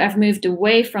in Joburg, I've moved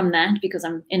away from that because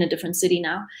I'm in a different city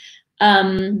now.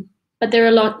 But there are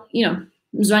a lot,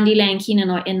 Mzwandile and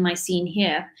Keenan are in my scene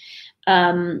here.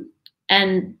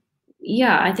 And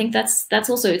yeah, I think that's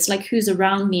also, it's like who's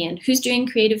around me and who's doing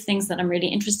creative things that I'm really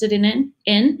interested in.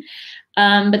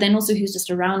 But then also who's just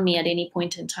around me at any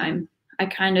point in time. I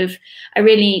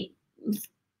really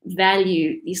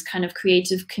value these kind of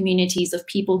creative communities of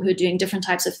people who are doing different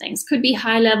types of things. Could be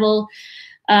high level,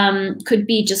 could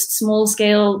be just small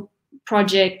scale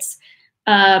projects.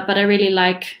 But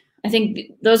I think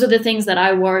those are the things that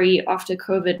I worry after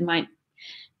COVID might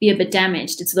be a bit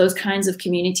damaged. It's those kinds of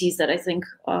communities that I think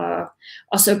are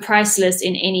so priceless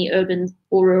in any urban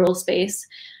or rural space.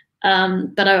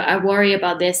 But I worry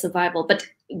about their survival. But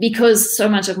because so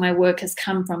much of my work has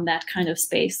come from that kind of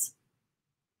space.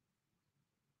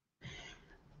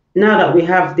 Now that we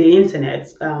have the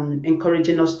internet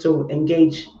encouraging us to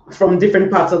engage from different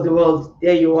parts of the world,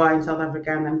 there you are in South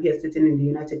Africa and I'm here sitting in the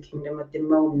United Kingdom at the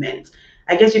moment.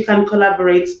 I guess you can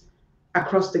collaborate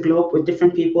across the globe with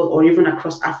different people or even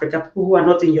across Africa, people who are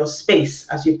not in your space,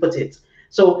 as you put it.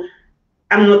 So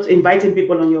I'm not inviting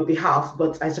people on your behalf,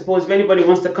 but I suppose if anybody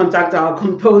wants to contact our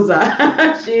composer,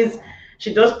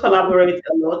 she does collaborate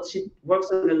a lot. She works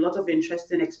on a lot of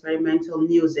interesting experimental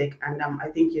music, and I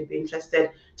think you'd be interested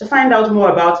to find out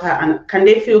more about her. And can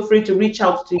they feel free to reach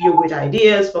out to you with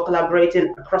ideas for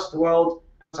collaborating across the world,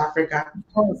 across Africa?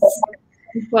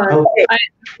 Well, okay.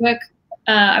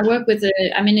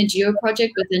 I'm in a duo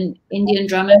project with an Indian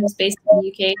drummer who's based in the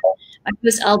UK. My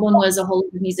first album was a whole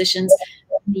lot of musicians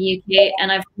in the UK,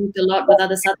 and I've worked a lot with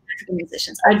other South African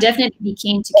musicians. I'd definitely be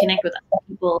keen to connect with other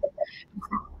people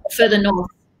further north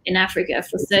in Africa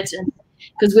for certain,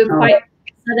 because we're quite,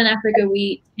 Southern Africa,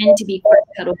 we tend to be quite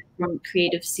cut off from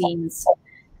creative scenes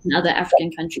in other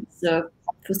African countries, so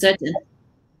for certain.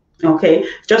 Okay,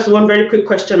 just one very quick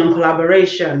question on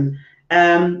collaboration.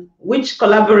 Which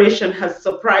collaboration has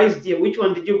surprised you? Which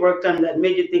one did you work on that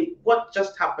made you think, what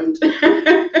just happened?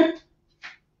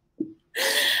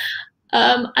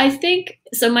 I think,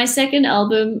 so my second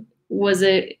album was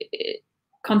a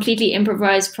completely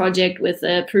improvised project with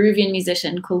a Peruvian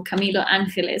musician called Camilo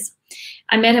Angeles.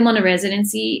 I met him on a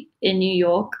residency in New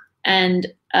York, and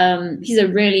he's a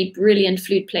really brilliant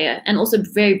flute player and also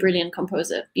very brilliant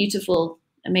composer, beautiful,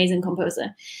 amazing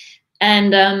composer.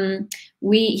 And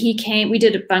we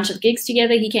did a bunch of gigs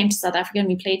together. He came to South Africa and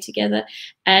we played together,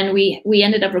 and we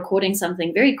ended up recording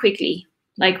something very quickly.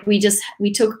 Like we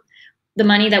took the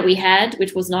money that we had,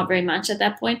 which was not very much at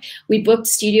that point. We booked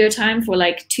studio time for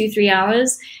like 2-3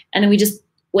 hours, and then we just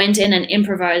went in and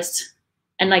improvised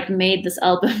and like made this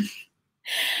album.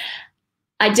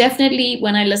 I definitely,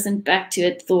 when I listened back to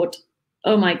it, thought,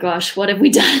 oh my gosh, what have we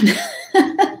done?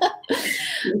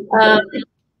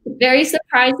 very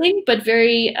surprising, but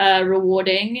very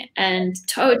rewarding, and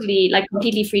totally, like,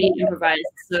 completely freely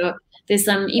improvised. So there's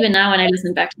some, even now when I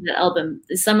listen back to the album,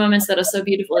 there's some moments that are so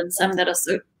beautiful and some that are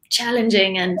so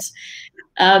challenging. And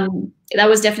that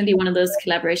was definitely one of those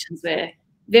collaborations where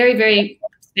very, very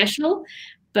special,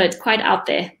 but quite out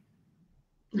there.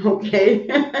 Okay.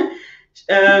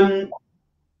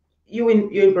 You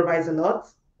improvise a lot.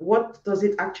 What does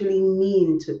it actually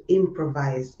mean to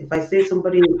improvise? If I say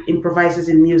somebody improvises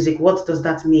in music, what does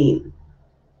that mean?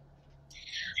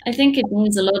 I think it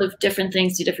means a lot of different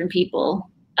things to different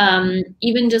people.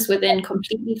 Even just within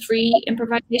completely free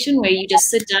improvisation, where you just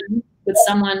sit down with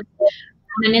someone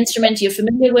on an instrument you're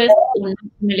familiar with or not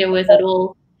familiar with at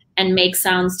all and make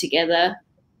sounds together.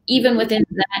 Even within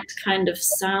that kind of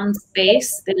sound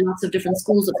space, there are lots of different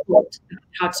schools of thought about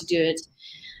how to do it.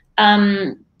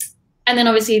 And then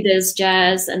obviously there's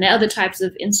jazz and there are other types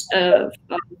of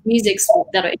music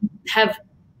that have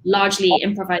largely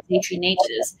improvisatory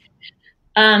natures.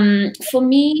 For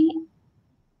me,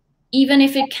 even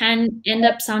if it can end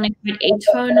up sounding quite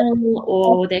atonal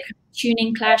or there can be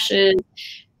tuning clashes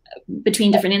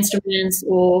between different instruments,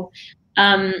 or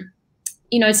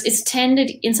it's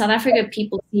tended in South Africa,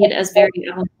 people see it as very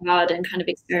avant-garde and kind of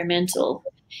experimental,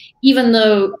 even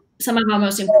though some of our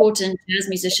most important jazz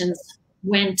musicians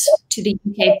went to the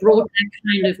UK, brought that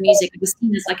kind of music. It was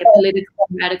seen as like a political,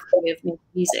 radical way of making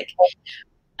music.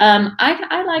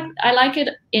 I like it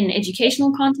in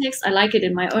educational context. I like it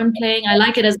in my own playing. I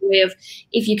like it as a way of,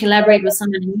 if you collaborate with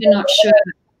someone and you're not sure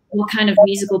what kind of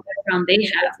musical background they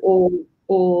have or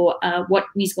what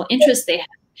musical interests they have,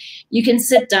 you can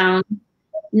sit down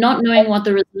not knowing what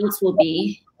the results will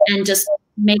be and just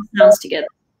make sounds together.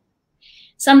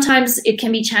 Sometimes it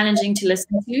can be challenging to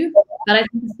listen to, but I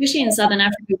think especially in Southern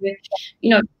Africa, where,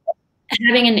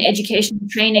 having an educational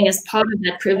training as part of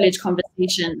that privilege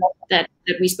conversation that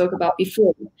we spoke about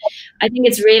before, I think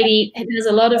it has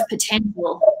a lot of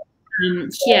potential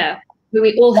here, where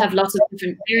we all have lots of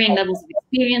different varying levels of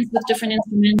experience with different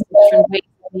instruments, different ways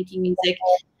of making music.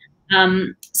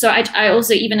 So I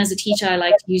also, even as a teacher, I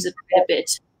like to use it quite a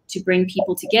bit to bring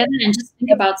people together and just think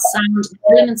about sound,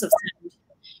 elements of sound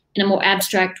in a more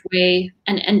abstract way,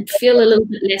 and feel a little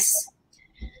bit less,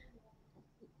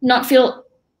 not feel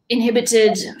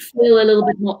inhibited, feel a little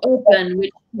bit more open,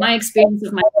 which my experience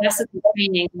of my classical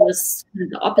training was kind of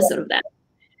the opposite of that.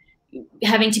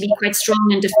 Having to be quite strong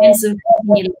and defensive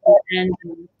and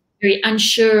very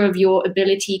unsure of your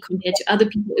ability compared to other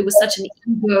people. It was such an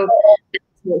ego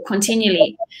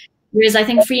continually. Whereas I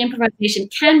think free improvisation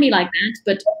can be like that,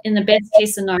 but in the best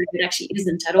case scenario, it actually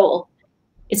isn't at all.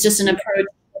 It's just an approach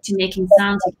to making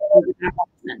sounds.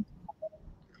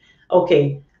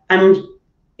 Okay.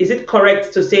 Is it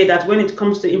correct to say that when it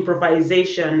comes to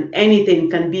improvisation, anything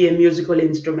can be a musical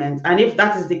instrument? And if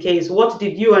that is the case, what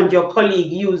did you and your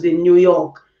colleague use in New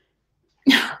York?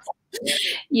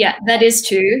 Yeah, that is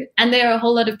true. And there are a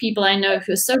whole lot of people I know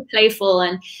who are so playful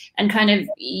and kind of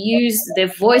use their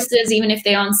voices, even if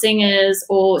they aren't singers,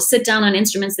 or sit down on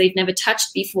instruments they've never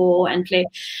touched before and play.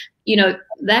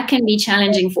 That can be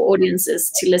challenging for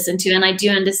audiences to listen to. And I do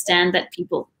understand that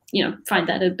people, find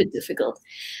that a bit difficult.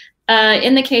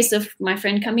 In the case of my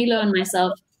friend Camilo and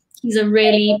myself, he's a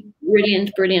really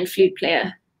brilliant flute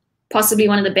player, possibly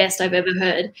one of the best I've ever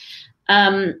heard.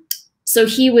 So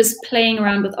he was playing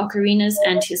around with ocarinas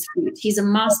and his flute. He's a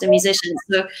master musician.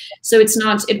 So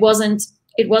it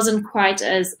wasn't quite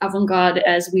as avant-garde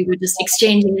as we were just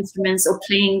exchanging instruments or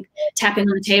tapping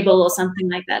on the table or something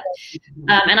like that.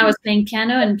 And I was playing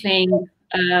piano and playing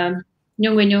Nyungwe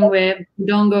Nyungwe,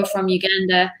 Budongo from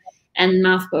Uganda, and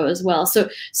mouthbow as well. So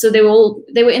they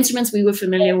were instruments we were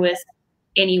familiar with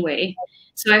anyway.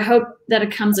 So I hope that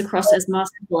it comes across as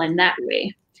masterful in that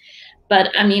way. But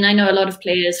I mean, I know a lot of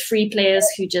players, free players,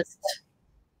 who just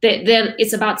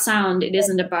it's about sound. It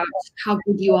isn't about how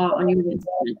good you are on your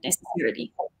instrument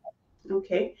necessarily.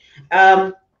 Okay.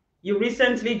 You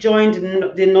recently joined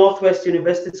the Northwest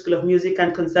University School of Music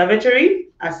and Conservatory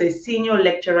as a senior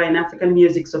lecturer in African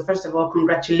music. So first of all,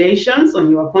 congratulations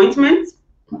on your appointment.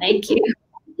 Thank you.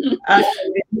 I'm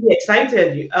really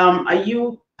excited.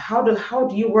 How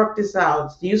do you work this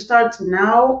out? Do you start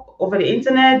now over the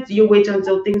internet? Do you wait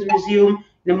until things resume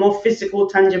in a more physical,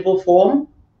 tangible form?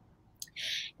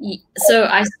 So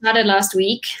I started last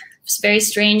week. It's a very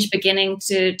strange beginning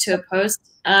to a post.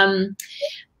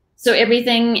 So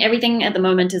everything at the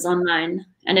moment is online,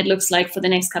 and it looks like for the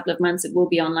next couple of months it will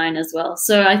be online as well.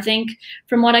 So I think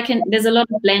from what there's a lot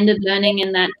of blended learning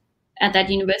at that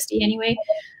university anyway.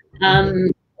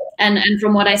 And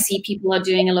from what I see, people are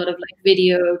doing a lot of like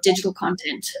video, digital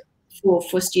content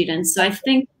for students. So I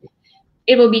think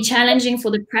it will be challenging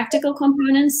for the practical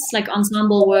components like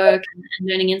ensemble work and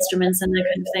learning instruments and that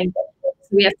kind of thing. So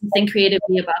we have to think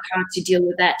creatively about how to deal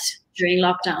with that during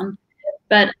lockdown.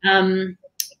 But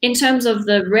in terms of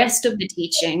the rest of the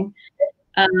teaching,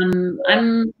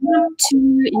 I'm not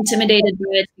too intimidated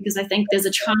by it because I think there's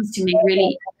a chance to make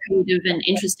really creative and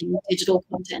interesting digital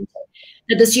content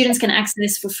that the students can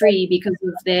access for free because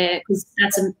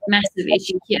that's a massive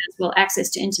issue here as well, access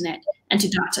to internet and to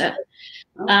data.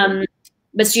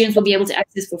 But students will be able to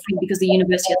access for free because the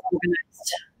university has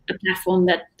organized a platform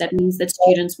that means that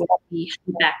students will be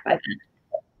backed by that.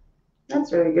 That's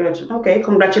very good. Okay,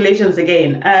 congratulations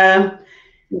again.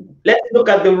 Let's look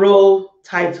at the role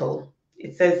title.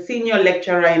 It says Senior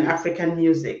Lecturer in African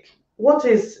Music. What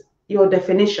is your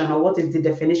definition, or what is the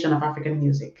definition of African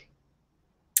music?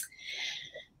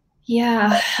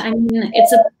 Yeah, I mean,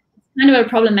 it's a kind of a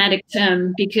problematic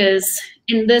term because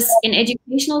in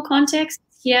educational context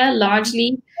here,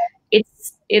 largely,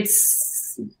 it's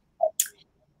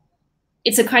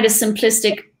a quite a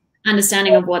simplistic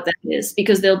understanding of what that is,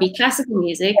 because there'll be classical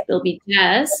music, there'll be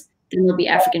jazz, then there'll be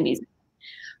African music.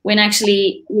 When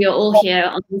actually we are all here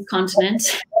on this continent,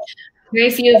 very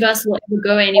few of us will ever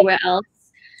go anywhere else.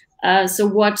 So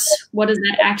what does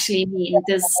that actually mean?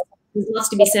 There's lots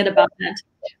to be said about that.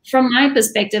 From my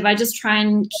perspective, I just try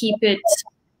and keep it.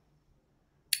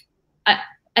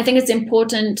 I think it's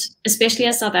important, especially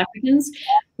as South Africans,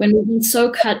 when we've been so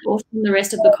cut off from the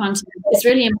rest of the continent, it's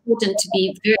really important to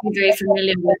be very, very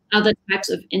familiar with other types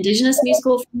of indigenous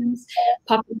musical forms,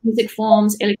 pop music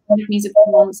forms, electronic music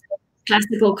forms,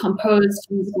 classical composed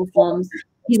musical forms.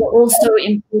 These are all so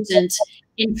important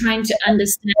in trying to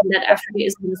understand that Africa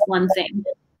isn't just one thing.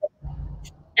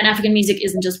 And African music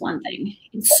isn't just one thing.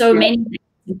 It's so many things,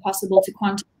 it's impossible to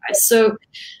quantify. So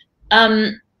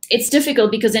it's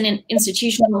difficult because in an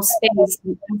institutional space,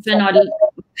 you often are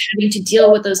having to deal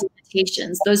with those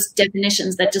limitations, those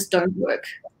definitions that just don't work.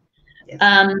 Yes.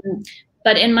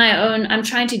 But in my own, I'm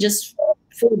trying to just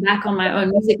fall back on my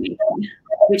own music making,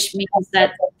 which means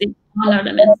that there are no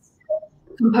limits.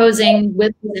 Composing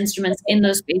with those instruments in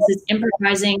those spaces,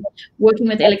 improvising, working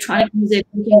with electronic music,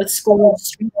 working with scored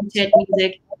string quartet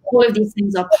music, all of these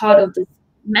things are part of this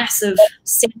massive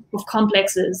set of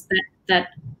complexes that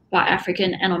are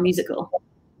African and are musical.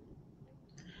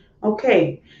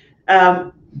 Okay.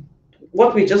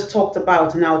 What we just talked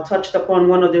about now touched upon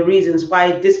one of the reasons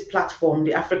why this platform,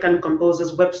 the African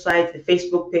Composers website, the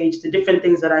Facebook page, the different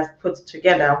things that I've put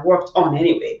together, worked on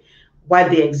anyway, why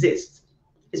they exist.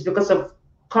 It's because of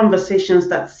conversations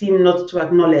that seem not to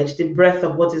acknowledge the breadth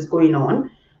of what is going on.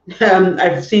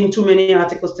 I've seen too many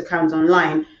articles to count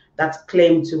online that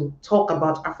claim to talk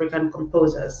about African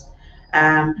composers.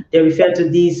 They refer to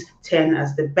these 10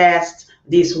 as the best,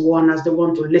 this one as the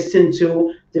one to listen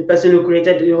to. The person who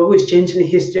created, who is changing the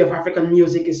history of African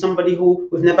music is somebody who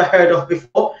we've never heard of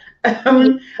before.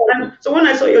 And so when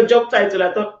I saw your job title,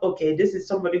 I thought, okay, this is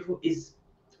somebody who is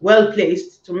well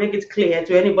placed to make it clear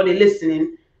to anybody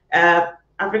listening.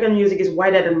 African music is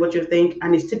wider than what you think,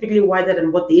 and it's typically wider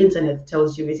than what the internet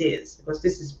tells you it is, because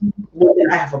this is what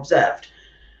I have observed.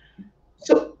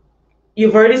 So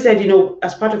you've already said,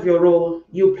 as part of your role,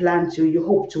 you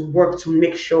hope to work to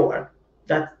make sure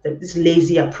that this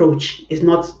lazy approach is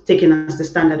not taken as the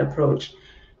standard approach.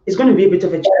 It's going to be a bit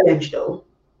of a challenge, though.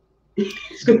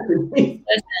 It's going to be.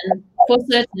 For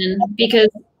certain, because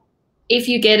if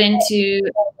you get into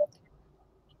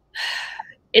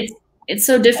it's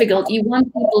so difficult. You want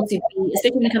people to be,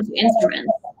 especially when it comes to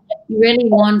instruments, you really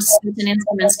want certain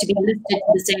instruments to be lifted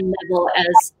to the same level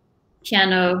as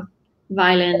piano,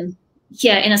 violin,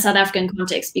 here in a South African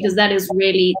context, because that is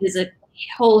really, there's a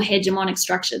whole hegemonic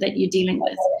structure that you're dealing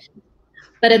with.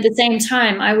 But at the same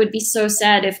time, I would be so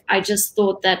sad if I just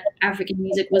thought that African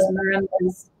music was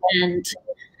marimbas and,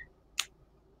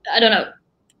 I don't know,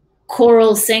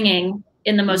 choral singing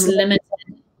in the most limited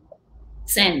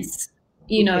sense.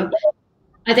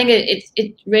 I think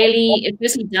it really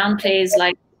downplays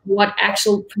like what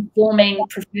actual performing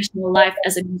professional life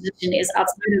as a musician is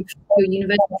outside of your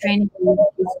university training, your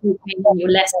school training, your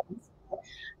lessons.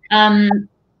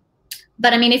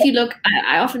 But I mean, if you look,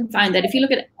 I often find that if you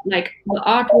look at like the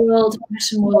art world,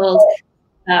 fashion world,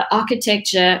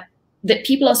 architecture, that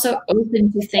people are so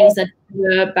open to things that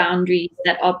blur boundaries,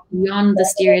 that are beyond the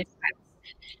stereotypes.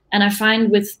 And I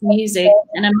find with music,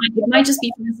 and it might just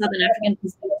be from a Southern African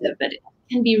perspective, but it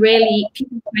can be really,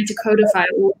 people trying to codify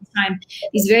all the time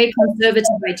these very conservative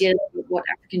ideas of what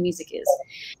African music is.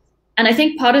 And I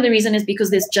think part of the reason is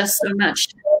because there's just so much.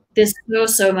 There's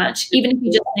so much. Even if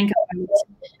you just think about it,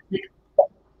 like,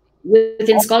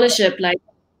 within scholarship, like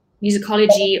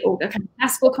musicology or kind of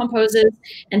classical composers,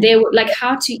 and they were like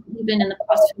how to even in the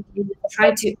past 50 years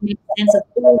try to make sense of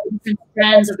all the different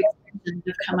strands of expression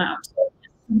that have come out.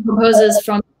 Composers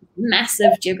from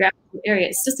massive geographical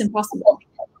areas. It's just impossible.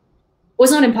 Well,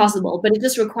 it's not impossible, but it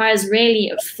just requires really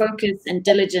a focus and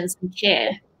diligence and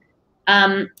care.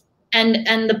 And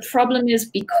the problem is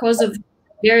because of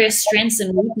various strengths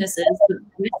and weaknesses, the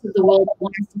rest of the world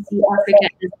wants to see Africa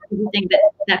as everything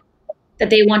that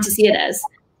they want to see it as.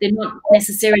 They're not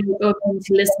necessarily open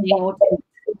to listening or to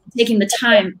taking the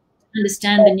time to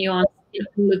understand the nuance in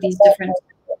all of these different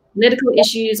political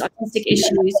issues, artistic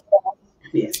issues.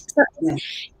 Yes. So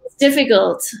it's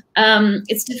difficult.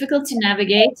 It's difficult to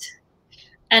navigate.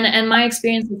 And my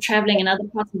experience of traveling in other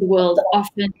parts of the world,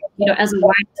 often, as a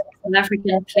white South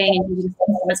African playing indigenous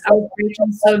instruments, I was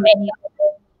breaking so many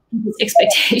people's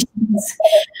expectations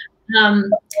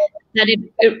that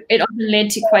it often led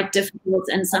to quite difficult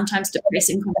and sometimes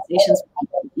depressing conversations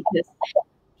with people, because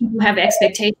people have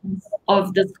expectations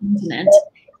of this continent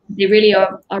they really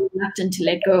are reluctant to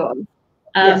let go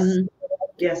of.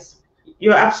 Yes,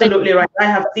 you're absolutely right. I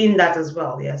have seen that as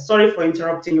well. Yeah, sorry for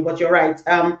interrupting you, but you're right.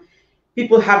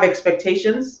 People have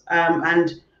expectations,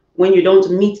 and when you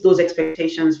don't meet those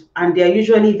expectations, and they're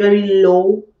usually very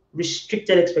low,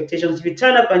 restricted expectations. If you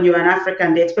turn up and you're an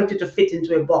African, they expect you to fit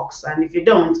into a box, and if you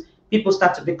don't, people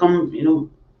start to become,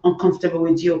 uncomfortable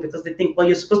with you because they think, well,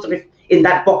 you're supposed to be in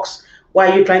that box. Why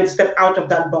are you trying to step out of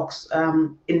that box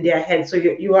in their head? So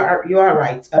you are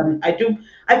right. I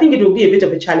think it will be a bit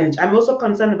of a challenge. I'm also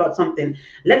concerned about something.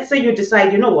 Let's say you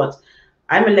decide, you know what?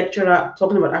 I'm a lecturer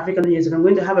talking about African music. I'm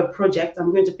going to have a project.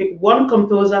 I'm going to pick one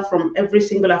composer from every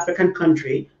single African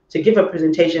country to give a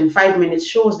presentation, 5 minutes,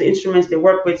 shows the instruments they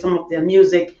work with, some of their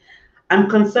music. I'm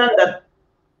concerned that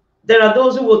there are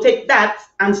those who will take that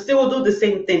and still do the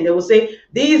same thing. They will say,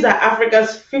 these are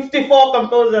Africa's 54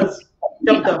 composers.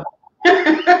 Yeah.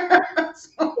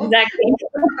 So, exactly.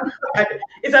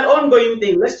 It's an ongoing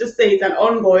thing. Let's just say it's an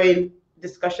ongoing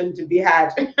discussion to be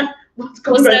had.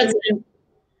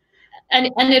 And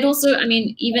it also, I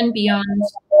mean, even beyond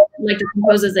like the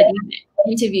composers that you've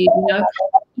interviewed,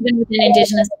 even within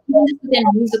indigenous, even just within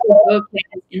musical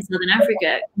vocalists in Southern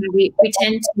Africa, we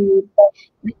tend to,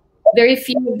 very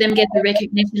few of them get the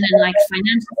recognition and like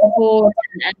financial support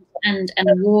and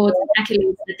awards and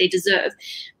accolades that they deserve.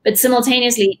 But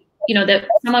simultaneously, that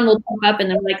someone will pop up and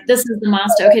they're like, this is the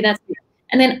master, okay, that's it.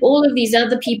 And then all of these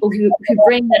other people who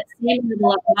bring that same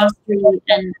level of mastery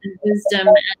and wisdom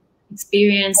and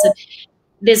experience, and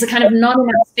there's a kind of not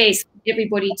enough space for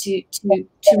everybody to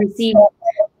receive,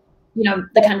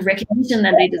 the kind of recognition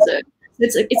that they deserve.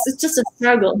 It's just a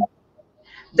struggle.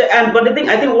 But the thing,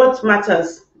 I think what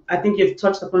matters, I think you've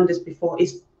touched upon this before,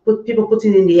 is people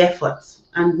putting in the efforts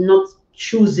and not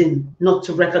choosing not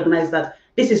to recognize that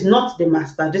this is not the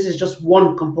master. This is just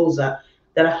one composer.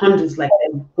 There are hundreds like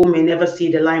them who may never see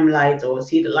the limelight or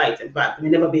see the light, in fact, may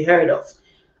never be heard of.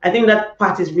 I think that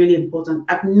part is really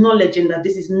important, acknowledging that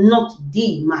this is not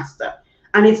the master.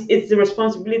 And it's the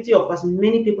responsibility of as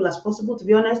many people as possible, to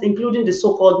be honest, including the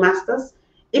so-called masters.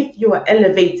 If you are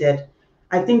elevated,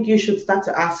 I think you should start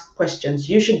to ask questions.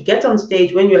 You should get on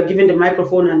stage when you are given the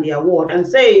microphone and the award and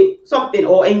say something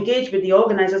or engage with the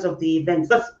organizers of the events.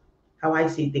 That's how I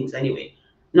see things anyway.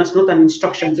 No, it's not an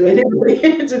instruction to anybody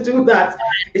to do that.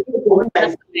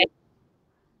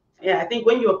 Yeah, I think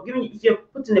if you're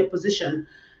put in a position,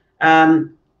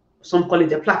 some call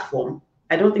it a platform,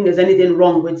 I don't think there's anything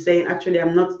wrong with saying, actually,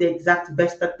 I'm not the exact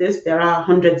best at this. There are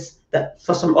hundreds that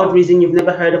for some odd reason you've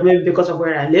never heard of, maybe because of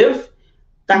where I live.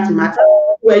 That matters.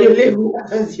 Where you live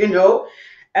matters,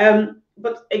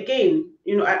 But again,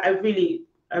 I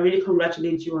really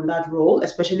congratulate you on that role,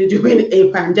 especially during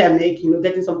a pandemic,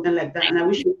 getting something like that. And I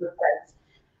wish you success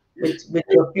with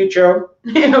your future,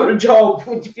 job,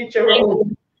 with future role.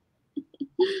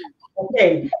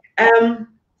 Okay.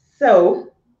 So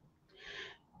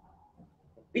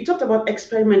we talked about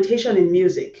experimentation in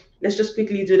music. Let's just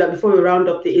quickly do that before we round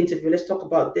up the interview. Let's talk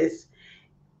about this.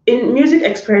 In music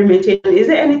experimentation, is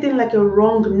there anything like a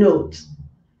wrong note?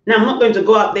 Now, I'm not going to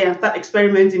go out there and start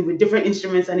experimenting with different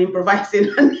instruments and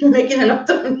improvising and making a lot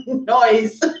of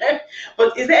noise.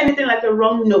 But is there anything like a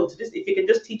wrong note? If you can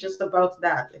just teach us about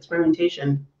that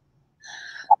experimentation.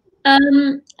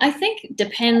 I think it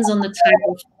depends on the type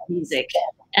of music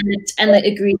and the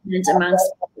agreement amongst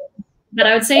people. But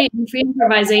I would say in free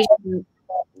improvisation,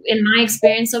 in my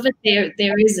experience of it,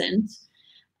 there isn't.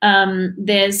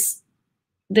 There's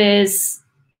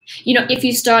if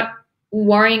you start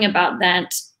worrying about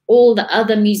that, all the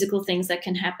other musical things that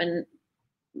can happen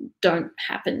don't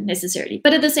happen necessarily.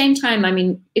 But at the same time, I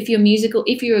mean, if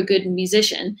you're a good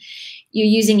musician, you're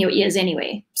using your ears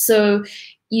anyway. So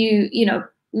you know,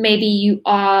 maybe you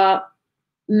are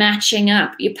matching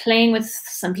up, you're playing with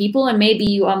some people, and maybe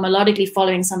you are melodically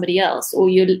following somebody else, or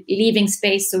you're leaving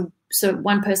space so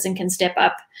one person can step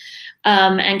up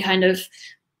and kind of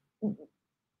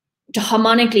to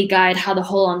harmonically guide how the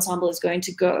whole ensemble is going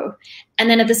to go. And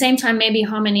then at the same time, maybe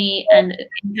harmony and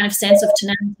kind of sense of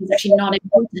tonality is actually not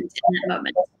important in that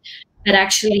moment, but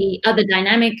actually other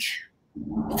dynamic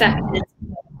factors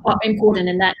are important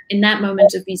in that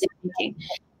moment of music making.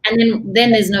 And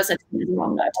then there's no such thing as a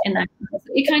wrong note in that.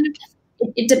 It kind of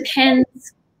it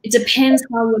depends. It depends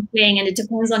how we're playing, and it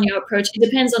depends on your approach. It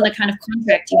depends on the kind of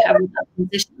contract you have with other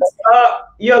musicians.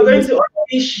 You're going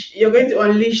to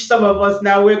unleash some of us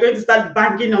now. We're going to start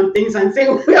banging on things and say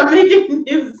we are making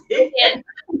music. Yeah.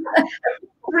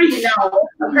 Free now.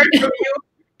 I've heard from you.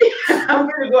 I'm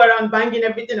going to go around banging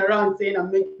everything around saying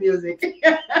I'm making music.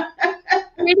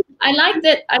 I like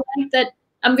that.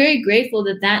 I'm very grateful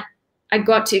that I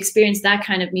got to experience that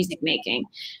kind of music making,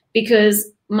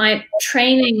 because my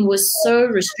training was so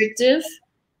restrictive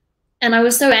and I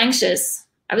was so anxious.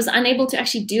 I was unable to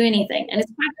actually do anything. And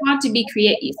it's quite hard to be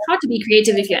creative. It's hard to be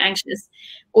creative if you're anxious,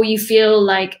 or you feel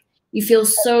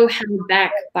so held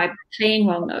back by playing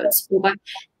wrong notes, or by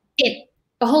it.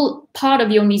 A whole part of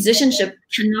your musicianship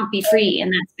cannot be free in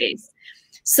that space.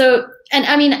 So, and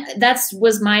I mean,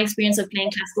 was my experience of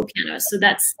playing classical piano. So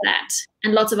that's that.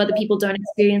 And lots of other people don't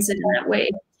experience it in that way.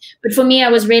 But for me, I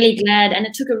was really glad. And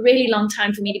it took a really long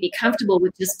time for me to be comfortable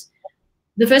with just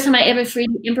the first time I ever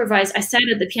freely improvised. I sat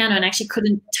at the piano and actually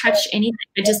couldn't touch anything.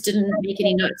 I just didn't make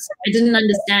any notes. I didn't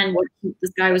understand what this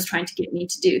guy was trying to get me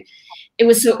to do. It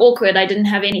was so awkward. I didn't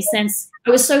have any sense. I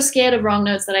was so scared of wrong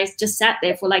notes that I just sat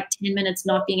there for like 10 minutes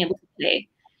not being able to play.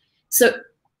 So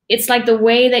it's like the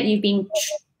way that you've been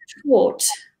taught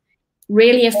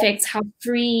really affects how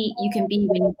free you can be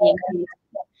when you're being creative.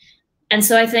 And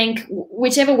so I think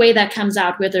whichever way that comes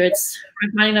out, whether it's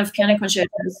Rachmaninoff piano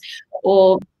concertos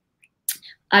or,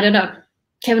 I don't know,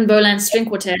 Kevin Boland's string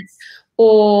quartets,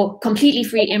 or completely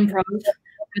free improv with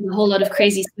a whole lot of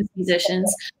crazy Swiss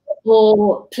musicians,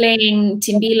 or playing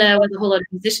timbila with a whole lot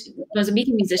of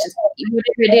Mozambican musicians,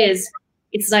 whatever it is,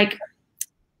 it's like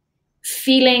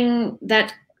feeling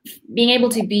that, being able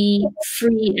to be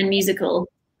free and musical.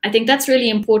 I think that's really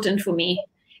important for me,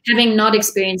 having not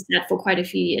experienced that for quite a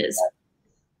few years.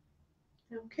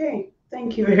 Okay,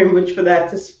 thank you very much for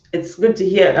that. It's good to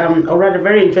hear, or rather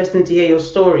very interesting to hear your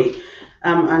story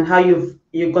and how you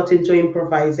got into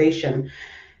improvisation.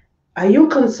 Are you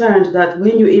concerned that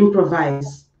when you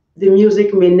improvise, the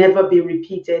music may never be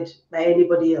repeated by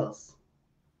anybody else?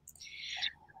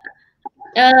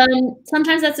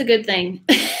 Sometimes that's a good thing.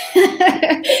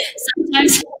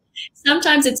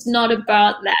 Sometimes it's not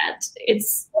about that.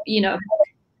 It's,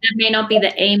 that may not be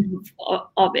the aim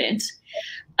of it.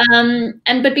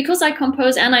 But because I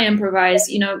compose and I improvise,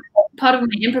 part of my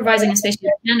improvising, especially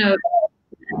piano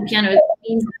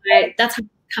means that's how I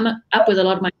come up with a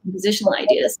lot of my compositional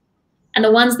ideas. And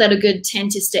the ones that are good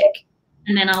tend to stick,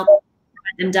 and then I'll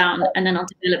write them down and then I'll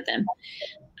develop them.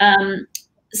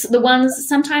 So the ones,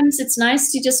 sometimes it's nice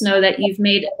to just know that you've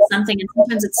made something, and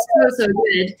sometimes it's so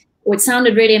good, or it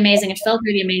sounded really amazing, it felt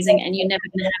really amazing, and you're never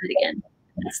going to have it again.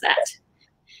 That's that.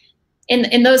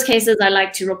 In those cases, I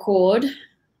like to record,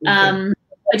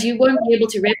 but you won't be able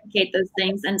to replicate those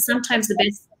things. And sometimes the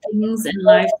best things in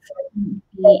life can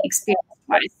be experienced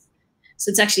twice. So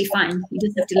it's actually fine. You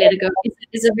just have to let it go.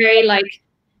 It's a very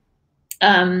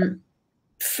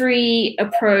free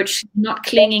approach, not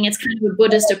clinging. It's kind of a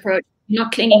Buddhist approach. You're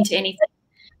not clinging to anything.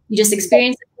 You just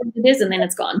experience it what it is, and then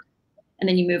it's gone. And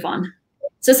then you move on.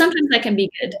 So sometimes that can be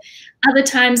good. Other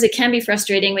times it can be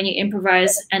frustrating when you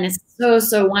improvise and it's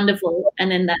so wonderful,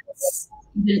 and then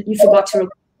you forgot to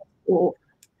record or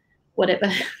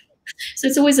whatever. So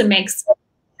it's always a mix.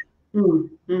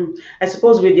 I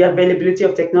suppose with the availability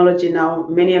of technology now,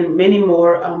 many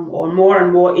more or more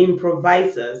and more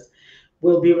improvisers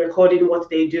will be recording what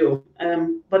they do.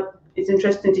 But it's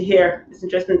interesting to hear. It's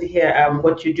interesting to hear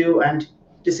what you do and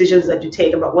decisions that you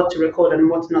take about what to record and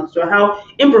what not. So how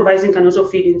improvising can also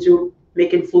feed into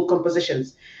making full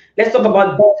compositions. Let's talk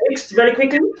about Betwixt very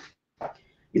quickly.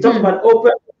 You talked about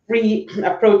open, free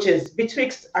approaches.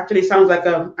 Betwixt actually sounds like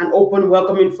an open,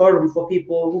 welcoming forum for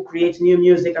people who create new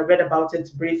music. I read about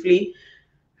it briefly.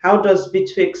 How does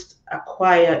Betwixt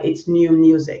acquire its new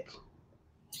music?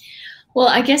 Well,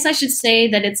 I guess I should say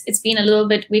that it's been a little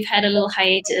bit, we've had a little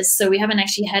hiatus, so we haven't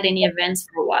actually had any events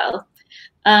for a while.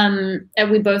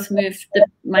 And we both moved,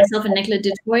 myself and Nicola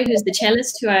Dutoy, who's the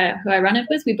cellist who I run it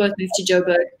with, we both moved to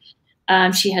Joburg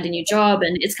She had a new job,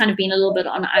 and it's kind of been a little bit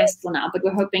on ice for now, but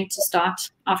we're hoping to start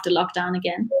after lockdown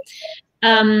again.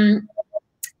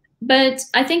 But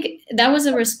I think that was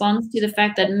a response to the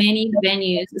fact that many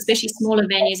venues, especially smaller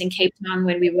venues in Cape Town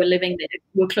when we were living there,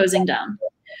 were closing down.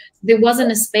 There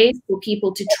wasn't a space for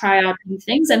people to try out new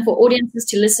things and for audiences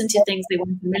to listen to things they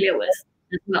weren't familiar with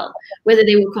as well, whether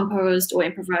they were composed or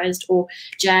improvised or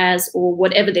jazz or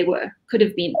whatever they were. Could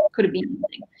have been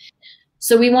anything.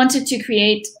 So we wanted to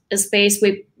create a space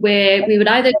where we would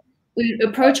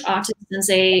approach artists and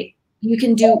say, you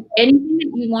can do anything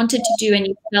that you wanted to do and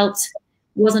you felt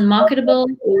wasn't marketable,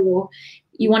 or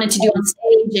you wanted to do on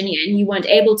stage and you weren't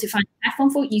able to find a platform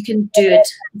for it, you can do it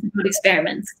with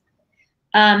experiments.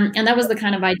 And that was the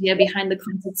kind of idea behind the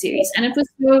concert series. And it was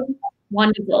so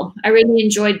wonderful. I really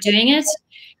enjoyed doing it,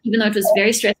 even though it was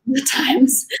very stressful at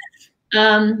times.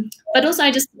 But also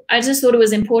I just thought it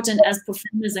was important as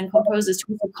performers and composers to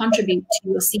also contribute to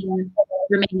your scene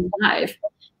remaining alive.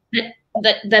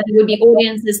 That there would be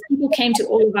audiences. People came to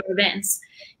all of our events.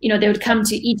 They would come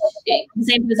to each, the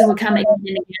same person would come again and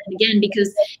again and again,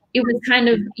 because it was kind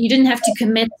of, you didn't have to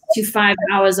commit to 5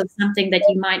 hours of something that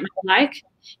you might not like.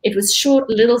 It was short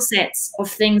little sets of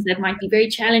things that might be very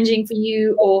challenging for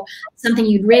you, or something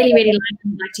you'd really, really like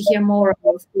and like to hear more of,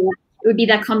 or it would be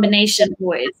that combination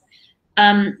always.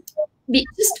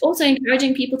 Just also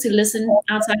encouraging people to listen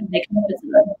outside of their comfort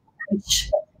zone,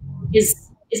 which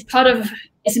is part of,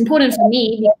 it's important for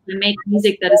me because I make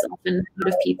music that is often out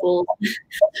of people's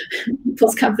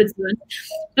comfort zone.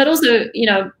 But also,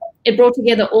 it brought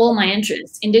together all my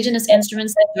interests: Indigenous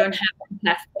instruments that don't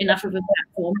have enough of a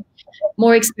platform,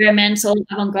 more experimental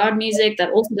avant-garde music that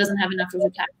also doesn't have enough of a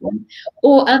platform,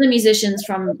 or other musicians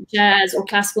from jazz or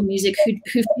classical music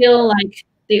who feel like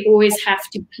they always have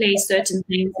to play certain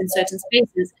things in certain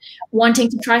spaces, wanting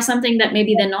to try something that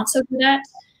maybe they're not so good at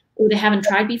or they haven't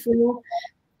tried before.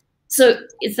 So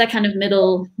it's that kind of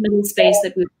middle space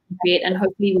that we create, and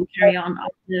hopefully we'll carry on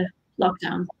after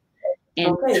lockdown.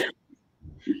 Okay.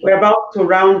 We're about to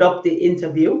round up the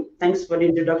interview. Thanks for the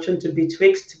introduction to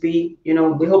Betwixt. We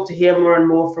hope to hear more and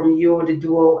more from you, the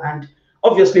duo, and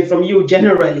obviously from you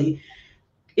generally.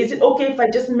 Is it okay if I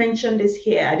just mention this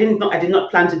here? I did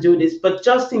not plan to do this, but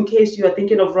just in case you are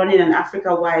thinking of running an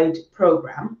Africa-wide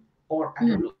program, or I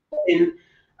don't know,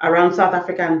 around South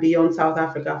Africa and beyond South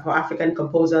Africa for African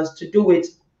composers, to do with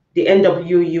the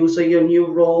NWU, so your new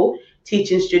role,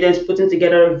 teaching students, putting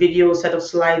together a video set of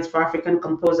slides for African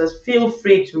composers, feel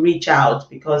free to reach out,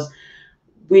 because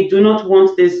we do not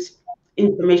want this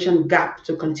information gap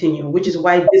to continue, which is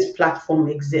why this platform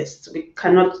exists. We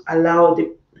cannot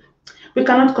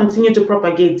continue to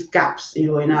propagate gaps,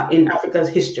 in Africa's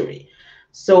history.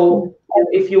 So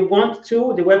if you want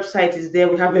to, the website is there.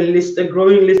 We have a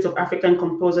growing list of African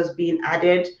composers being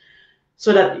added,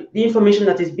 so that the information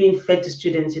that is being fed to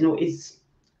students, is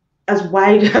as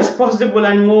wide as possible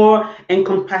and more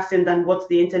encompassing than what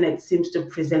the internet seems to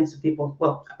present to people.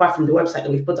 Well, apart from the website that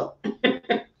we've put up.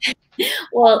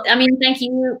 Well, I mean, thank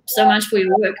you so much for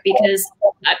your work, because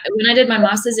when I did my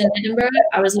master's in Edinburgh,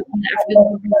 I was looking at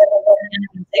African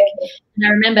music, and I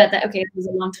remember that, okay, it was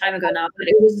a long time ago now, but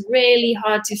it was really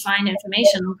hard to find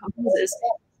information on composers.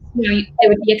 There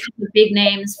would be a couple of big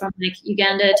names from like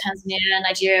Uganda, Tanzania,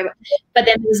 Nigeria, but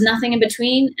then there was nothing in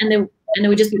between, and there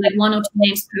would just be like 1 or 2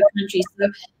 names per country.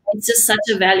 So it's just such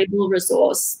a valuable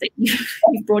resource that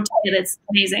you've brought together. It's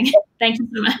amazing. Thank you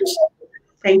so much.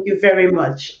 Thank you very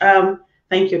much.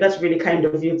 Thank you. That's really kind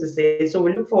of you to say. So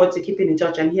we look forward to keeping in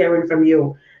touch and hearing from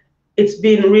you. It's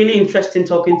been really interesting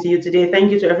talking to you today.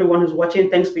 Thank you to everyone who's watching.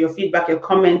 Thanks for your feedback, your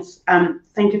comments.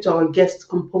 Thank you to our guest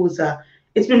composer.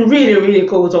 It's been really, really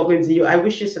cool talking to you. I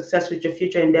wish you success with your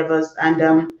future endeavors,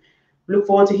 and look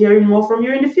forward to hearing more from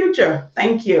you in the future.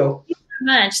 Thank you. Thank you so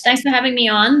much. Thanks for having me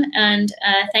on, and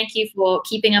thank you for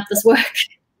keeping up this work.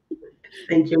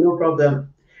 Thank you. No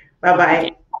problem.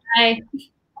 Bye-bye. Okay. Bye.